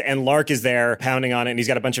opens and Lark is there pounding on it, and he's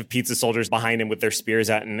got a bunch of pizza soldiers behind him with their spears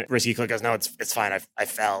out. And Risky goes, "No, it's fine. I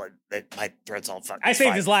fell. My throat's all fucked. I It's saved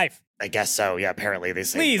fine." his life. I guess so. Yeah, apparently they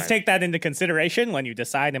say. Please take that into consideration when you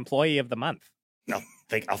decide employee of the month.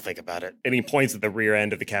 I'll think about it. And he points at the rear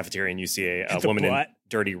end of the cafeteria, and you see a The woman in butt.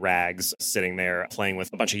 dirty rags sitting there playing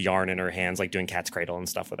with a bunch of yarn in her hands, like doing cat's cradle and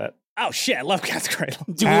stuff with it. Oh shit, I love Cat's Cradle.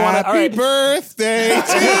 Do we want to? All Happy right. birthday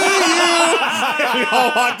to you. We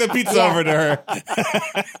all walk the pizza over to her.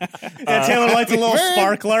 Yeah, Taylor lights a little birthday.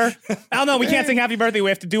 sparkler. Oh no, we can't sing happy birthday. We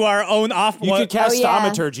have to do our own off. You could cast Oh, yeah.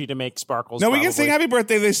 thaumaturgy to make sparkles. No, we can sing happy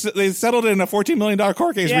birthday. They settled in a $14 million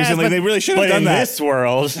court case Yes, recently. but- They really should have But done in that. this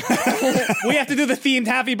world, We have to do the themed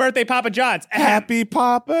happy birthday, Papa John's. Happy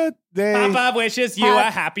Papa Day. Papa wishes you a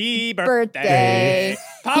happy birthday. Birthday.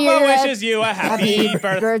 Papa Here at wishes you a happy happy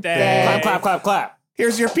birthday. birthday. Clap, clap, clap, clap.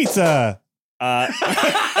 Here's your pizza.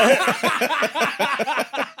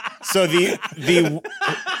 so the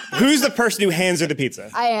who's the person who hands her the pizza?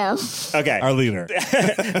 I am. Okay. Our leader.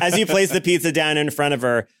 As you place the pizza down in front of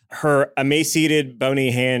her, her emaciated,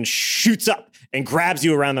 bony hand shoots up and grabs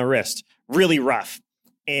you around the wrist, really rough.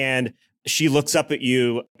 And she looks up at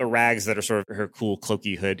you, the rags that are sort of her cool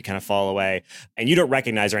cloaky hood kind of fall away. And you don't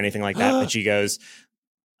recognize her or anything like that. But she goes,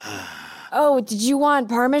 Oh, did you want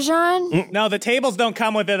Parmesan? No, the tables don't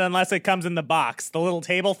come with it unless it comes in the box. The little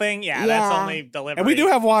table thing, that's Yeah. only delivery. And we do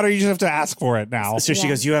have water. You just have to ask for it now. so she Yeah.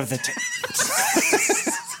 goes, you have the...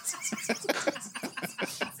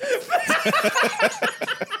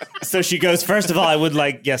 So she goes, first of all, I would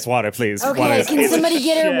like, yes, water, please. Water Okay, is- can it's somebody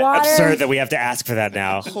get her shit. water? absurd that we have to ask for that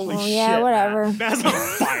now. Holy Oh, shit. yeah, whatever. That's on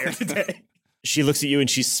fire today. She looks at you and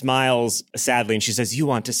she smiles sadly and she says, you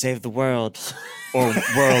want to save the world or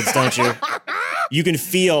worlds, don't you? You can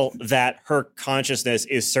feel that her consciousness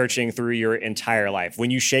is searching through your entire life.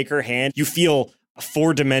 When you shake her hand, you feel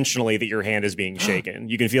four-dimensionally that your hand is being shaken.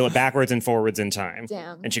 You can feel it backwards and forwards in time.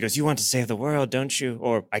 Damn. And she goes, you want to save the world, don't you?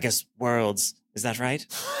 Or I guess worlds. Is that right?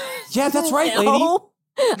 Yeah, that's right, lady. No.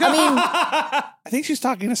 I mean, I think she's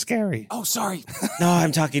talking to Scary. Oh, sorry. No,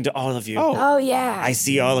 I'm talking to all of you. Oh. oh yeah. I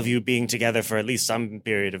see all of you being together for at least some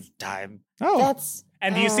period of time. Oh. That's.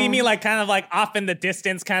 And do you see me like kind of like off in the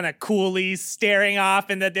distance, kind of coolly staring off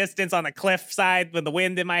in the distance on a cliff side with the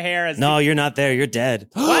wind in my hair? As No, you're not there. You're dead.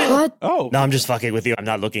 What? Oh. No, I'm just fucking with you. I'm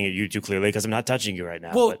not looking at you too clearly because I'm not touching you right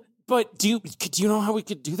now. Well, but do you know how we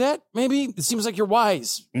could do that? Maybe it seems like you're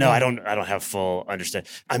wise. No, I don't have full understand.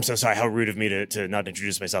 I'm so sorry. How rude of me to not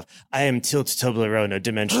introduce myself. I am Tilt Toblerone, a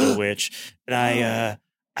dimensional witch, and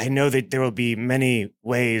I know that there will be many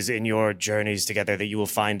ways in your journeys together that you will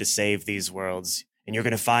find to save these worlds. And you're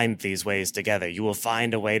going to find these ways together. You will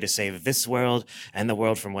find a way to save this world and the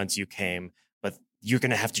world from whence you came. But you're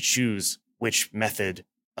going to have to choose which method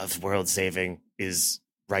of world saving is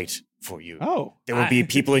right for you. Oh. There will be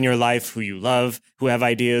people in your life who you love, who have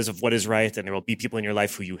ideas of what is right, and there will be people in your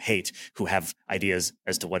life who you hate, who have ideas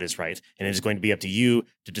as to what is right. And it is going to be up to you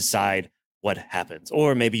to decide what happens.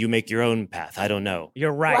 Or maybe you make your own path. I don't know.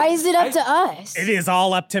 You're right. Why is it up to us? It is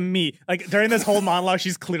all up to me. Like during this whole monologue,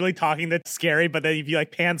 she's clearly talking to Scary, but then if you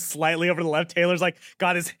like pan slightly over to the left, Taylor's like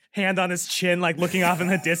got his hand on his chin, like looking off in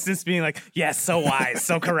the distance, being like, yes, so wise,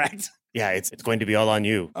 so correct. Yeah, it's going to be all on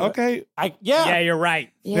you. Okay. Yeah, you're right.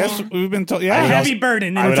 Yeah. Yes, we've been told. I Yeah. would Heavy also-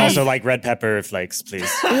 burden. I would indeed. also like red pepper flakes,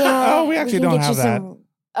 please. Yeah. Oh, we actually can don't get you have that. some-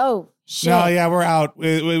 Oh shit. No, yeah, we're out.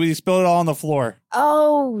 We spilled it all on the floor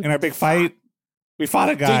Oh. in our big fight. We fought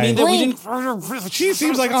a Do you guy. mean that we Blink. didn't? She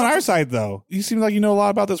seems like on our side, though. You seem like you know a lot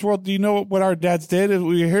about this world. Do you know what our dads did?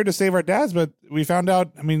 We were here to save our dads, but we found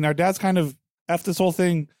out, I mean, our dads kind of effed this whole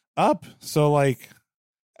thing up. So, like,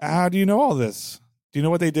 how do you know all this? Do you know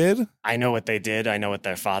what they did? I know what they did. I know what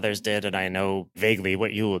their fathers did. And I know vaguely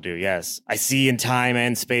what you will do. Yes. I see in time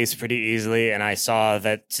and space pretty easily. And I saw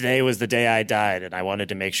that today was the day I died. And I wanted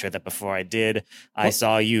to make sure that before I did, I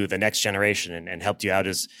saw you, the next generation, and helped you out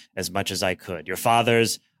as much as I could. Your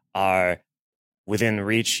fathers are within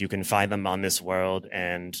reach. You can find them on this world.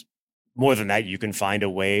 And more than that, you can find a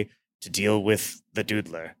way to deal with the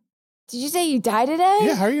doodler. Did you say you die today?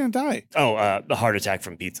 Yeah, how are you gonna die? Oh, a heart attack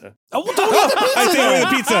from pizza. Oh, don't eat the pizza. I take away the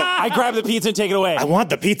pizza. I grab the pizza and take it away. I want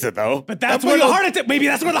the pizza, though. But that's where the heart attack. Maybe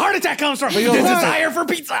that's where the heart attack comes from. The desire for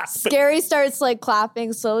pizza. Scary starts like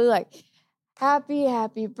clapping slowly, like,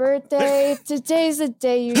 happy birthday. Today's the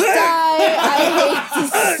day you die. I hate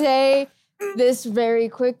to say this very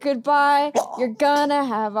quick goodbye. You're gonna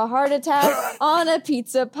have a heart attack on a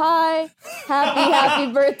pizza pie.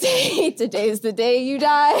 Happy birthday. Today's the day you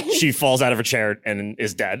die. She falls out of her chair and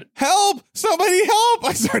is dead. Help! Somebody help!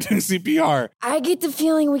 I start doing CPR. I get the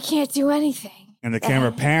feeling we can't do anything. And the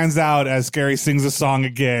camera pans out as Scary sings a song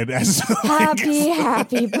again. As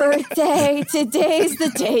Happy birthday. Today's the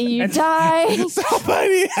day you die.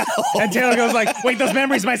 Somebody help! And Taylor goes like, wait, those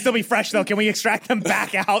memories might still be fresh, though. Can we extract them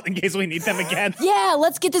back out in case we need them again? Yeah,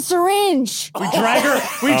 let's get the syringe. We drag her.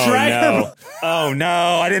 her. Oh, no.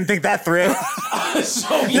 I didn't think that through.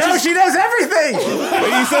 No, she knows everything.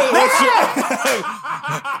 You said,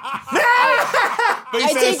 but you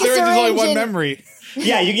I said take a syringe is only syringe one and- memory.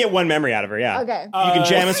 Yeah, you get one memory out of her, yeah. Okay. You can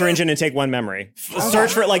jam a syringe in and take one memory.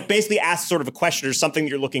 Search for, like, basically ask sort of a question or something that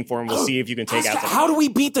you're looking for, and we'll see if you can take out something. How do we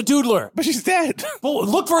beat the doodler? But she's dead. Well,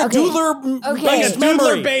 look for a Okay. doodler-based A memory.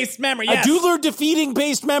 doodler-based memory, yes. A doodler-defeating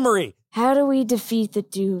based memory. How do we defeat the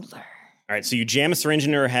doodler? All right, so you jam a syringe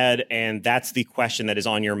into her head, and that's the question that is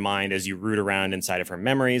on your mind as you root around inside of her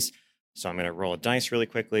memories. So I'm going to roll a dice really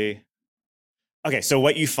quickly. Okay, so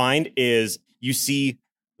what you find is you see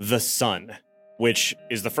the sun, which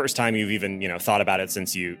is the first time you've even, thought about it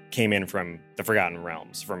since you came in from the Forgotten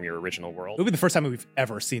Realms, from your original world. It'll be the first time we've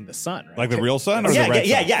ever seen the sun, right? Like the real sun or Yeah, the red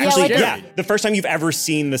sun? actually, like The first time you've ever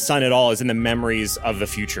seen the sun at all is in the memories of the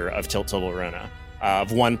future of Tilt Toblerone,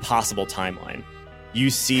 of one possible timeline. You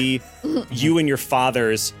see you and your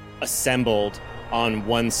fathers assembled on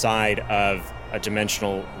one side of a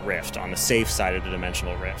dimensional rift, on the safe side of the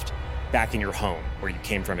dimensional rift, back in your home where you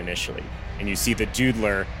came from initially. And you see the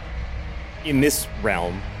doodler in this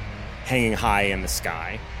realm hanging high in the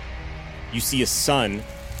sky. You see a sun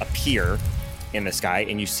appear in the sky,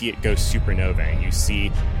 and you see it go supernova, and you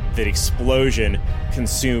see that explosion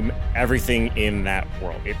consume everything in that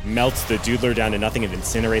world. It melts the doodler down to nothing. It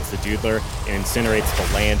incinerates the doodler. It incinerates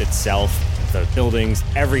the land itself, the buildings,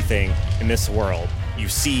 everything in this world. You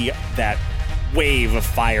see that wave of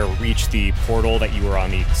fire reach the portal that you were on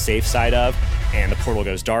the safe side of, and the portal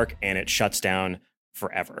goes dark, and it shuts down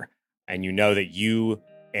forever. And you know that you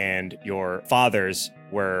and your fathers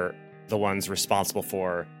were the ones responsible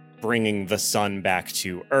for bringing the sun back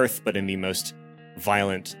to Earth, but in the most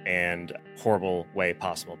violent and horrible way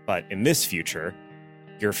possible. But in this future,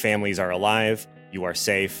 your families are alive, you are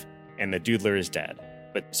safe, and the doodler is dead.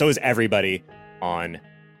 But so is everybody on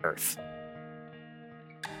Earth.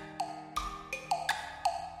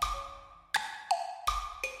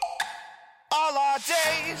 All our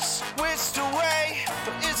days whisked away,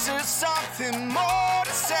 but is there something more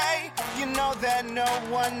to say? You know that no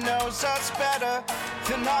one knows us better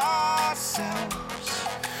than ourselves.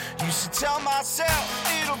 Used to tell myself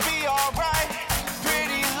it'll be alright.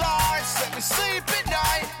 Pretty lies let me sleep at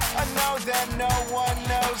night. I know that no one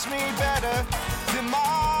knows me better than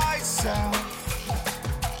myself.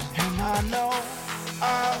 And I know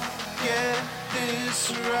I'll get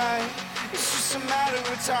this right. It's just a matter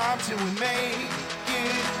of time till we make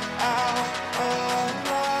it out alive.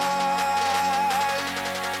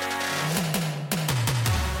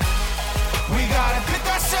 We gotta pick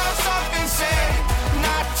ourselves up and say,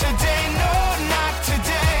 not today, no, not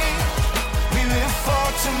today. We live for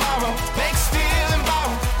tomorrow, make, steal, and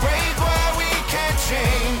borrow. Break where we can't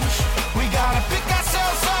change. We gotta pick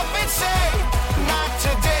ourselves up and say, not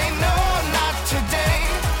today, no, not today.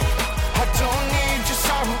 I don't need your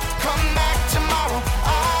sorrow, come back tomorrow.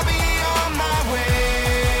 I'll be on my way.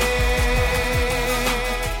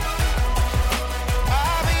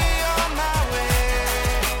 I'll be on my way.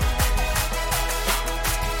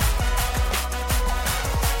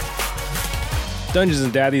 Dungeons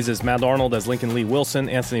and Daddies is Matt Arnold as Lincoln Lee Wilson,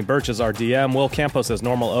 Anthony Birch as our DM, Will Campos as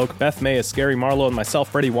Normal Oak, Beth May as Scary Marlowe, and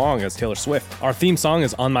myself, Freddie Wong, as Taylor Swift. Our theme song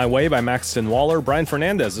is On My Way by Maxton Waller. Brian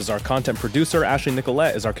Fernandez is our content producer. Ashley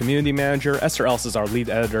Nicolette is our community manager. Esther Else is our lead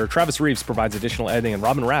editor. Travis Reeves provides additional editing, and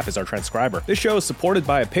Robin Rapp is our transcriber. This show is supported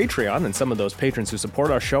by a Patreon, and some of those patrons who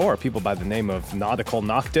support our show are people by the name of Nautical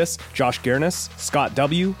Noctis, Josh Guernis, Scott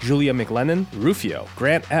W., Julia McLennan, Rufio,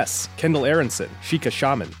 Grant S., Kendall Aronson, Sheikah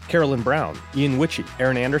Shaman, Carolyn Brown, Ian Witchy,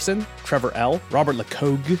 Aaron Anderson, Trevor L., Robert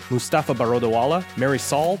Lecogue, Mustafa Barodawala, Mary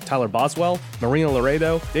Saul, Tyler Boswell, Marina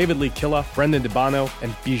Laredo, David Lee Killa, Brendan DeBano,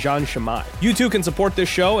 and Bijan Shamai. You too can support this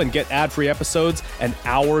show and get ad-free episodes and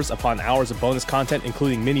hours upon hours of bonus content,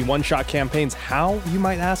 including mini one-shot campaigns. How, you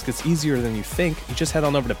might ask? It's easier than you think. You just head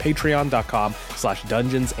on over to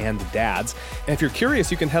patreon.com/dungeonsanddads. And if you're curious,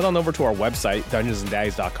 you can head on over to our website,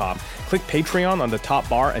 dungeonsanddads.com, click Patreon on the top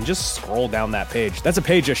bar, and just scroll down that page. That's a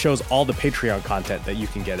page that shows all the Patreon content that you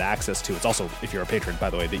can get access to. It's also, if you're a patron, by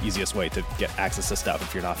the way, the easiest way to get access to stuff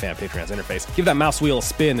if you're not a fan of Patreon's interface. Give that mouse wheel a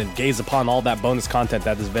spin and gaze upon all that bonus content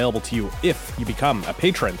that is available to you if you become a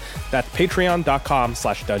patron. That's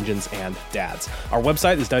patreon.com/dungeonsanddads. Our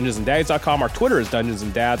website is dungeonsanddads.com. Our Twitter is Dungeons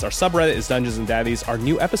and Dads. Our subreddit is Dungeons and Daddies. Our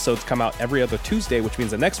new episodes come out every other Tuesday, which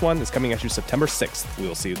means the next one is coming at you September 6th. We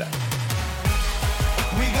will see you then.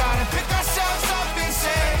 We gotta pick ourselves up and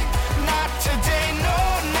say, not today,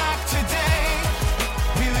 no, not today.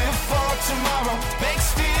 We live for tomorrow, make,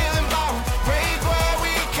 steal, and borrow, break where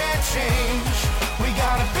we can't change. We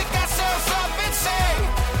gotta pick ourselves up and say,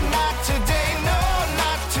 not today, no,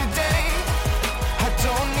 not today. I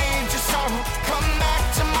don't need your sorrow, come back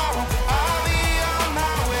tomorrow, I'll be on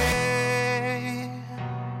my way.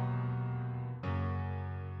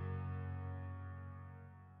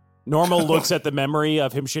 Normal looks at the memory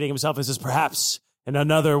of him shitting himself and says, perhaps in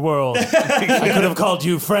another world, I could have called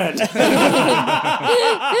you friend.